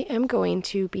 I am going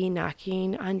to be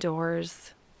knocking on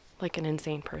doors like an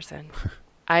insane person.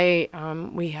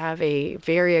 We have a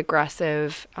very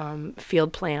aggressive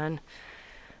field plan,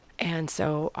 and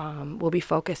so we'll be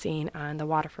focusing on the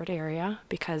Waterford area,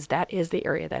 because that is the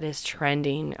area that is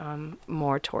trending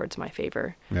more towards my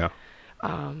favor. Yeah.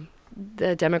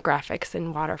 The demographics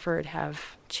in Waterford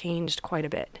have changed quite a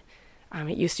bit.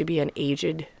 It used to be an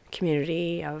aged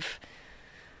community of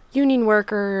union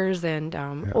workers and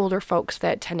older folks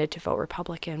that tended to vote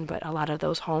Republican, but a lot of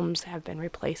those homes have been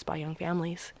replaced by young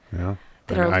families. Yeah.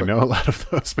 That I know a lot of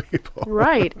those people.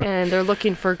 Right, and they're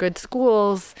looking for good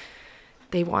schools.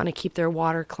 They want to keep their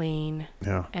water clean.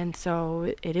 Yeah. And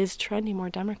so it is trending more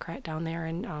Democrat down there,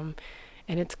 and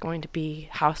it's going to be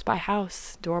house by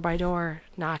house, door by door,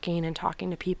 knocking and talking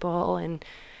to people and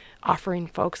offering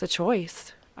folks a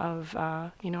choice of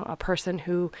a person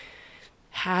who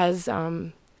has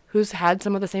who's had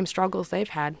some of the same struggles they've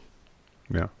had.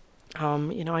 Yeah.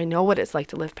 I know what it's like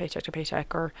to live paycheck to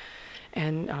paycheck,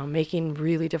 and making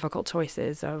really difficult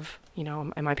choices of,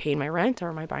 am I paying my rent or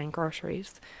am I buying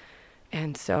groceries?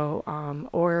 And so,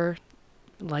 or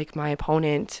like my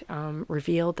opponent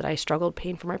revealed that I struggled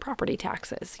paying for my property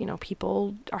taxes.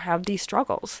 People have these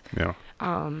struggles. Yeah.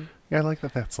 Yeah, I like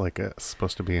that. That's like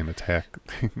supposed to be an attack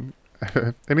thing.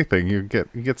 If anything, you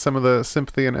get some of the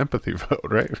sympathy and empathy vote,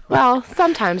 right? Well,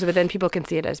 sometimes, but then people can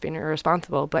see it as being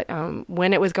irresponsible. But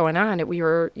when it was going on, we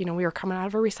were coming out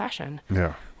of a recession.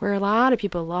 Yeah. Where a lot of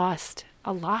people lost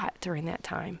a lot during that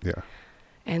time. Yeah.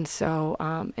 And so,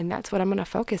 and that's what I'm going to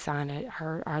focus on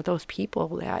are those people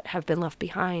that have been left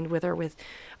behind, whether with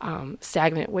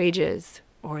stagnant wages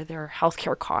or their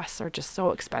healthcare costs are just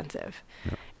so expensive.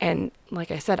 Yeah. And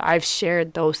like I said, I've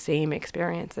shared those same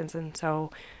experiences. And so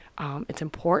it's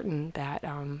important that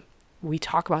we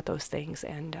talk about those things,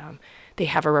 and they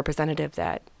have a representative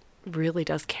that really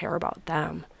does care about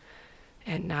them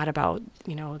and not about,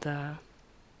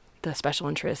 the special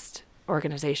interest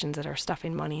organizations that are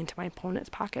stuffing money into my opponent's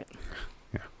pocket.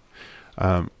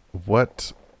 Yeah.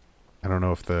 What I don't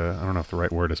know if the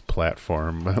right word is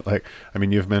platform, but like, I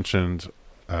mean, you've mentioned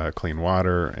clean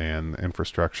water and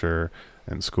infrastructure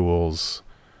and schools.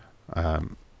 I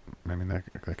mean,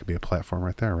 that could be a platform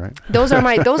right there, right? Those are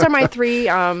my three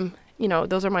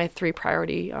those are my three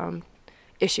priority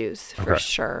issues for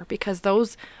sure, because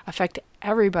those affect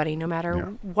everybody no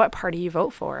matter what party you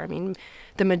vote for. I mean,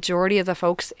 the majority of the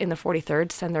folks in the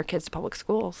 43rd send their kids to public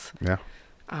schools. Yeah.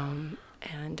 And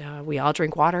we all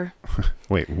drink water.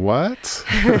 Wait, what?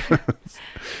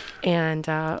 And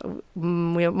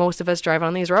most of us drive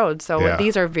on these roads, so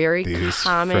these are very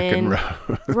common.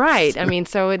 Roads. Right. I mean,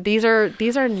 so these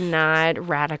are not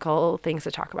radical things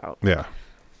to talk about. Yeah.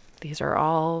 These are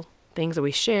all things that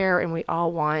we share and we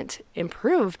all want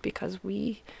improved, because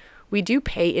we do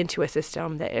pay into a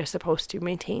system that is supposed to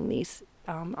maintain these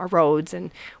our roads,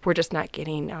 and we're just not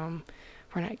getting a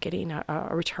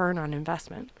return on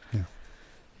investment. Yeah.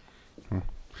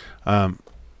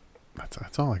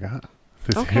 That's all I got.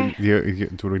 Okay.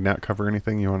 Do we not cover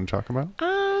anything you want to talk about?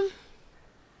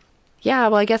 Yeah,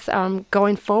 well, I guess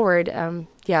going forward,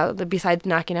 besides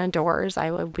knocking on doors,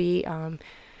 I would be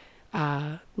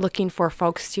looking for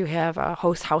folks to have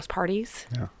host house parties,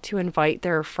 to invite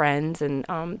their friends and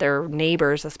their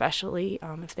neighbors, especially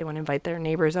if they want to invite their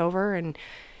neighbors over, and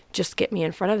just get me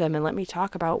in front of them and let me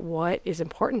talk about what is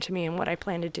important to me and what I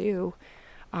plan to do,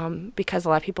 because a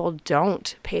lot of people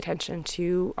don't pay attention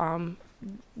to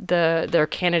their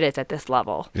candidates at this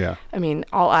level. Yeah. I mean,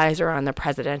 all eyes are on the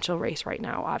presidential race right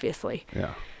now, obviously.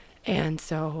 Yeah. And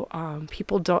so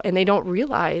people don't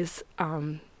realize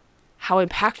how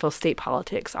impactful state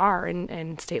politics are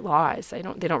and state laws. They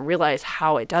don't realize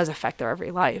how it does affect their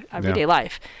everyday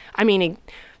life. I mean,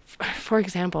 for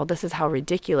example, this is how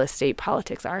ridiculous state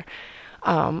politics are.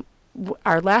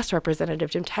 Our last representative,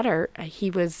 Jim Tedder,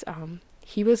 he was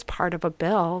part of a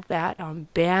bill that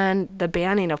banned the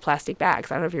banning of plastic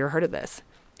bags. I don't know if you ever heard of this.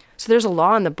 So there's a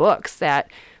law in the books that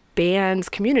bans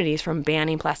communities from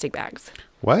banning plastic bags.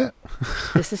 What?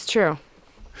 This is true.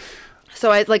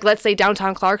 So let's say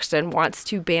downtown Clarkston wants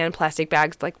to ban plastic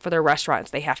bags, like for their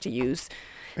restaurants, they have to use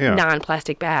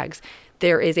non-plastic bags.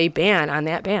 There is a ban on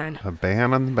that ban. A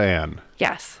ban on the ban.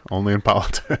 Yes. Only in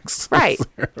politics. Right.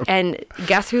 And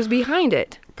guess who's behind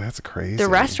it? That's crazy. The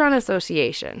Restaurant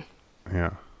Association.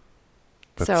 Yeah.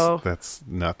 That's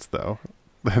nuts, though.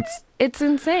 It's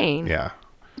insane. Yeah.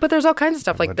 But there's all kinds of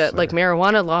stuff like that, like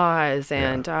marijuana laws,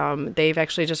 and they've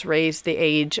actually just raised the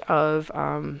age of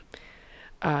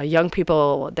young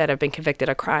people that have been convicted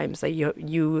of crimes. That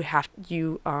you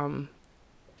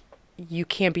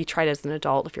can't be tried as an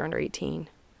adult if you're under 18.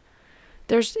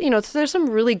 There's some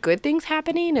really good things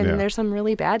happening, and there's some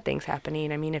really bad things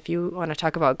happening. I mean, if you want to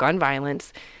talk about gun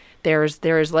violence,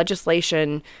 there's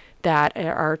legislation that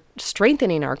are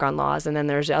strengthening our gun laws, and then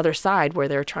there's the other side where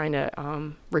they're trying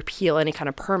to repeal any kind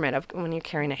of permit of when you're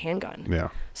carrying a handgun. Yeah.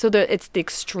 So it's the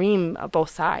extreme of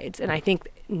both sides, and I think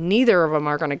neither of them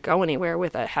are going to go anywhere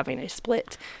with having a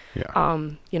split,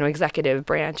 executive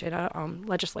branch and a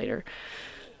legislator.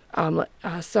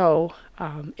 So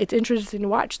it's interesting to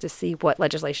watch to see what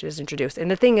legislation is introduced. And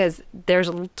the thing is, there's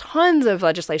tons of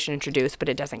legislation introduced, but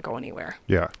it doesn't go anywhere.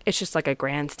 Yeah. It's just like a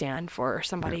grandstand for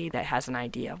somebody that has an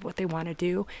idea of what they want to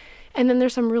do. And then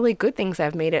there's some really good things that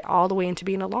have made it all the way into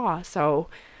being a law. So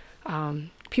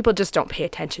people just don't pay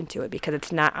attention to it because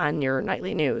it's not on your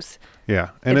nightly news. Yeah.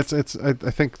 And I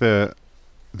think the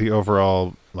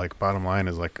overall bottom line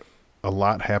is a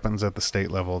lot happens at the state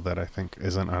level that I think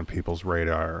isn't on people's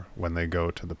radar when they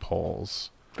go to the polls.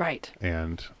 Right.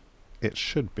 And it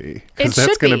should be. Because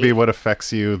that's going to be what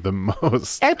affects you the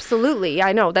most. Absolutely.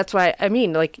 I know. That's why, I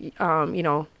mean,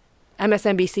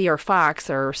 MSNBC or Fox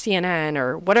or CNN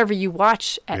or whatever you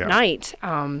watch at night,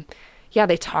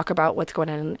 they talk about what's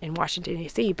going on in Washington,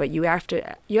 D.C., but you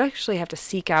actually have to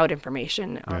seek out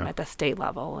information at the state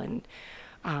level. And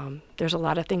there's a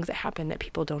lot of things that happen that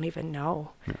people don't even know.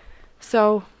 Yeah.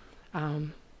 So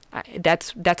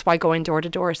that's why going door to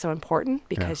door is so important,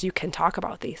 because you can talk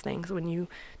about these things when you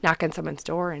knock on someone's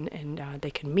door and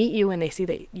they can meet you and they see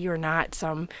that you're not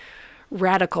some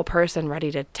radical person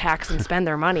ready to tax and spend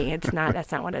their money. That's not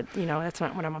what that's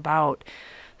not what I'm about.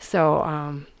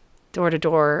 So door to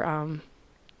door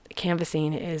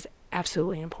canvassing is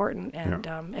absolutely important.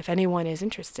 And if anyone is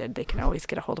interested, they can always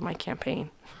get a hold of my campaign.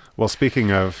 Well,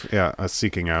 speaking of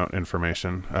seeking out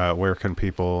information, where can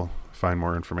people find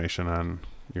more information on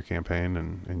your campaign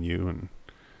and you? And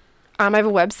I have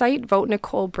a website,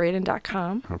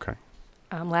 votenicolebraden.com. Okay.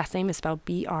 Last name is spelled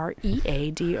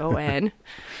Breadon.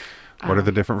 What are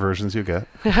the different versions you get?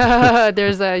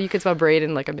 There's you can spell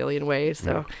Braden like a million ways.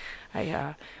 So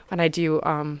when I do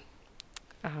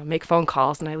make phone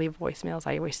calls and I leave voicemails,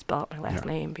 I always spell out my last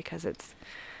name because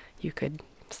you could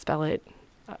spell it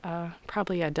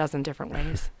probably a dozen different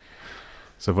ways.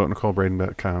 So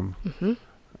voteNicoleBraden.com. Mm-hmm.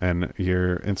 And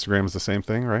your Instagram is the same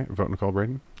thing, right? Vote Nicole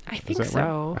Braden? I think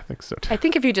so. Right? I think so too. I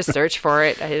think if you just search for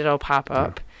it, it'll pop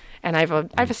up. Yeah. And I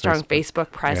have a strong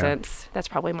Facebook presence. Yeah. That's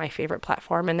probably my favorite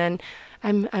platform. And then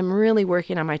I'm really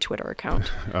working on my Twitter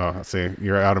account. Oh, see,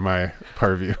 you're out of my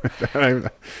purview.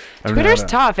 Twitter's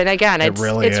tough, and again, it's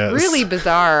is. really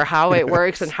bizarre how it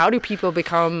works and how do people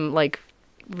become like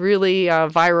really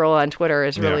viral on Twitter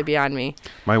is really beyond me.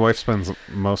 My wife spends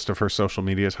most of her social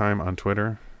media time on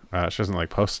Twitter. She doesn't like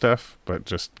post stuff, but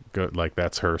just go, like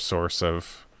that's her source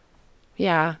of.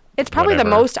 Yeah, it's probably the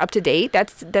most up to date.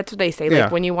 That's what they say.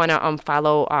 Like when you want to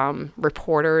follow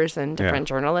reporters and different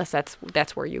journalists,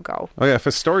 that's where you go. Oh yeah, if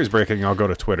a story's breaking, I'll go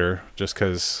to Twitter just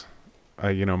because,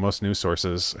 most news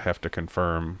sources have to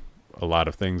confirm a lot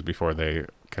of things before they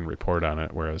can report on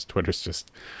it. Whereas Twitter's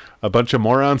just a bunch of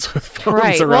morons with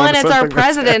phones around. Well, and it's our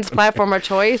president's platform of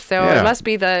choice, so it must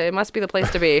be the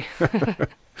place to be.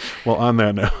 Well, on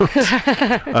that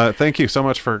note, thank you so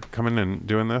much for coming and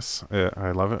doing this.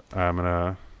 I love it. I'm going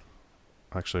to,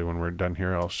 actually, when we're done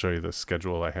here, I'll show you the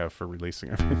schedule I have for releasing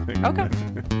everything. Okay.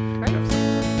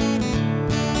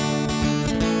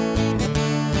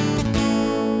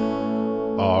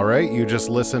 All right. You just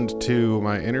listened to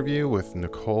my interview with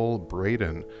Nicole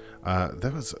Braden.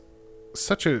 That was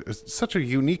such a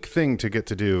unique thing to get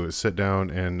to do, is sit down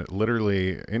and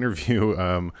literally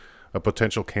interview a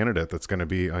potential candidate that's going to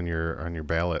be on your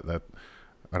ballot. That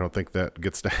I don't think that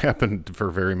gets to happen for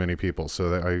very many people.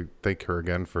 So I thank her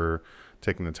again for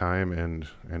taking the time, and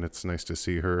it's nice to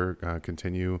see her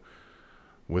continue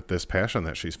with this passion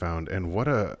that she's found. And what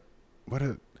a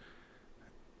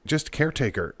just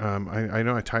caretaker. I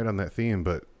know I tied on that theme,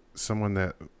 but someone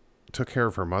that took care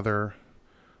of her mother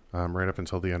right up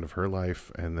until the end of her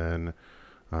life, and then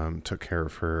took care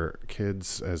of her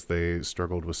kids as they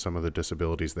struggled with some of the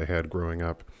disabilities they had growing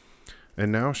up. And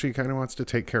now she kind of wants to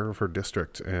take care of her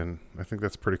district, and I think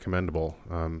that's pretty commendable.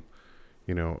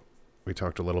 We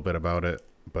talked a little bit about it,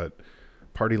 but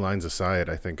party lines aside,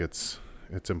 I think it's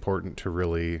important to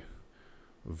really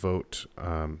vote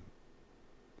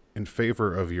in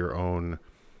favor of your own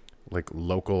like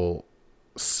local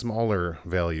smaller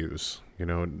values.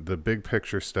 The big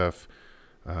picture stuff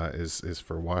is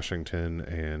for Washington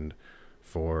and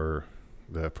for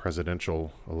the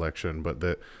presidential election, but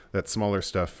that smaller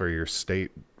stuff for your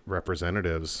state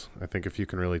representatives, I think if you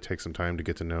can really take some time to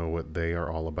get to know what they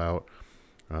are all about,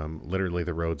 literally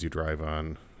the roads you drive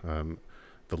on,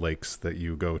 the lakes that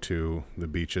you go to, the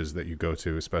beaches that you go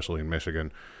to, especially in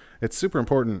Michigan, it's super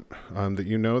important that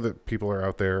that people are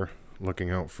out there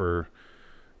looking out for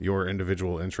your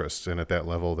individual interests, and at that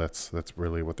level, that's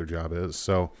really what their job is.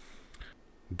 So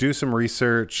do some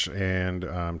research and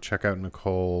check out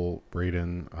Nicole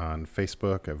Braden on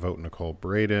Facebook at Vote Nicole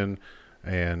Braden.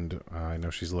 And I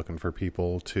know she's looking for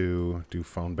people to do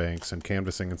phone banks and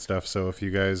canvassing and stuff. So if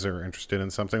you guys are interested in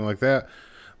something like that,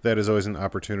 that is always an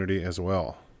opportunity as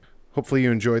well. Hopefully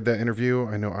you enjoyed that interview.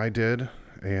 I know I did,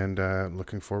 and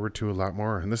looking forward to a lot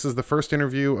more. And this is the first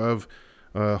interview of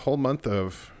a whole month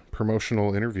of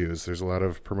promotional interviews. There's a lot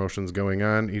of promotions going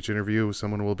on. Each interview,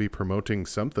 someone will be promoting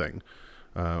something.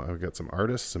 I've got some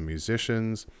artists, some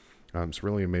musicians, some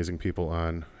really amazing people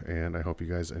on, and I hope you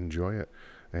guys enjoy it.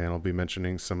 And I'll be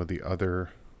mentioning some of the other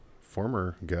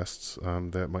former guests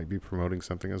that might be promoting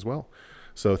something as well.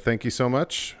 So thank you so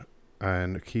much,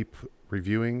 and keep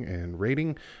reviewing and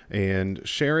rating and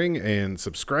sharing and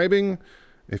subscribing.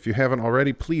 If you haven't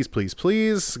already, please, please,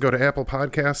 please go to Apple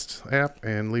Podcasts app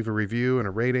and leave a review and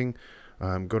a rating.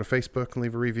 Go to Facebook and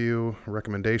leave a review, a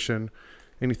recommendation.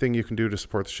 Anything you can do to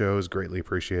support the show is greatly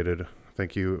appreciated.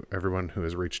 Thank you, everyone who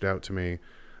has reached out to me.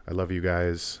 I love you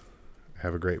guys.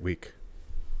 Have a great week.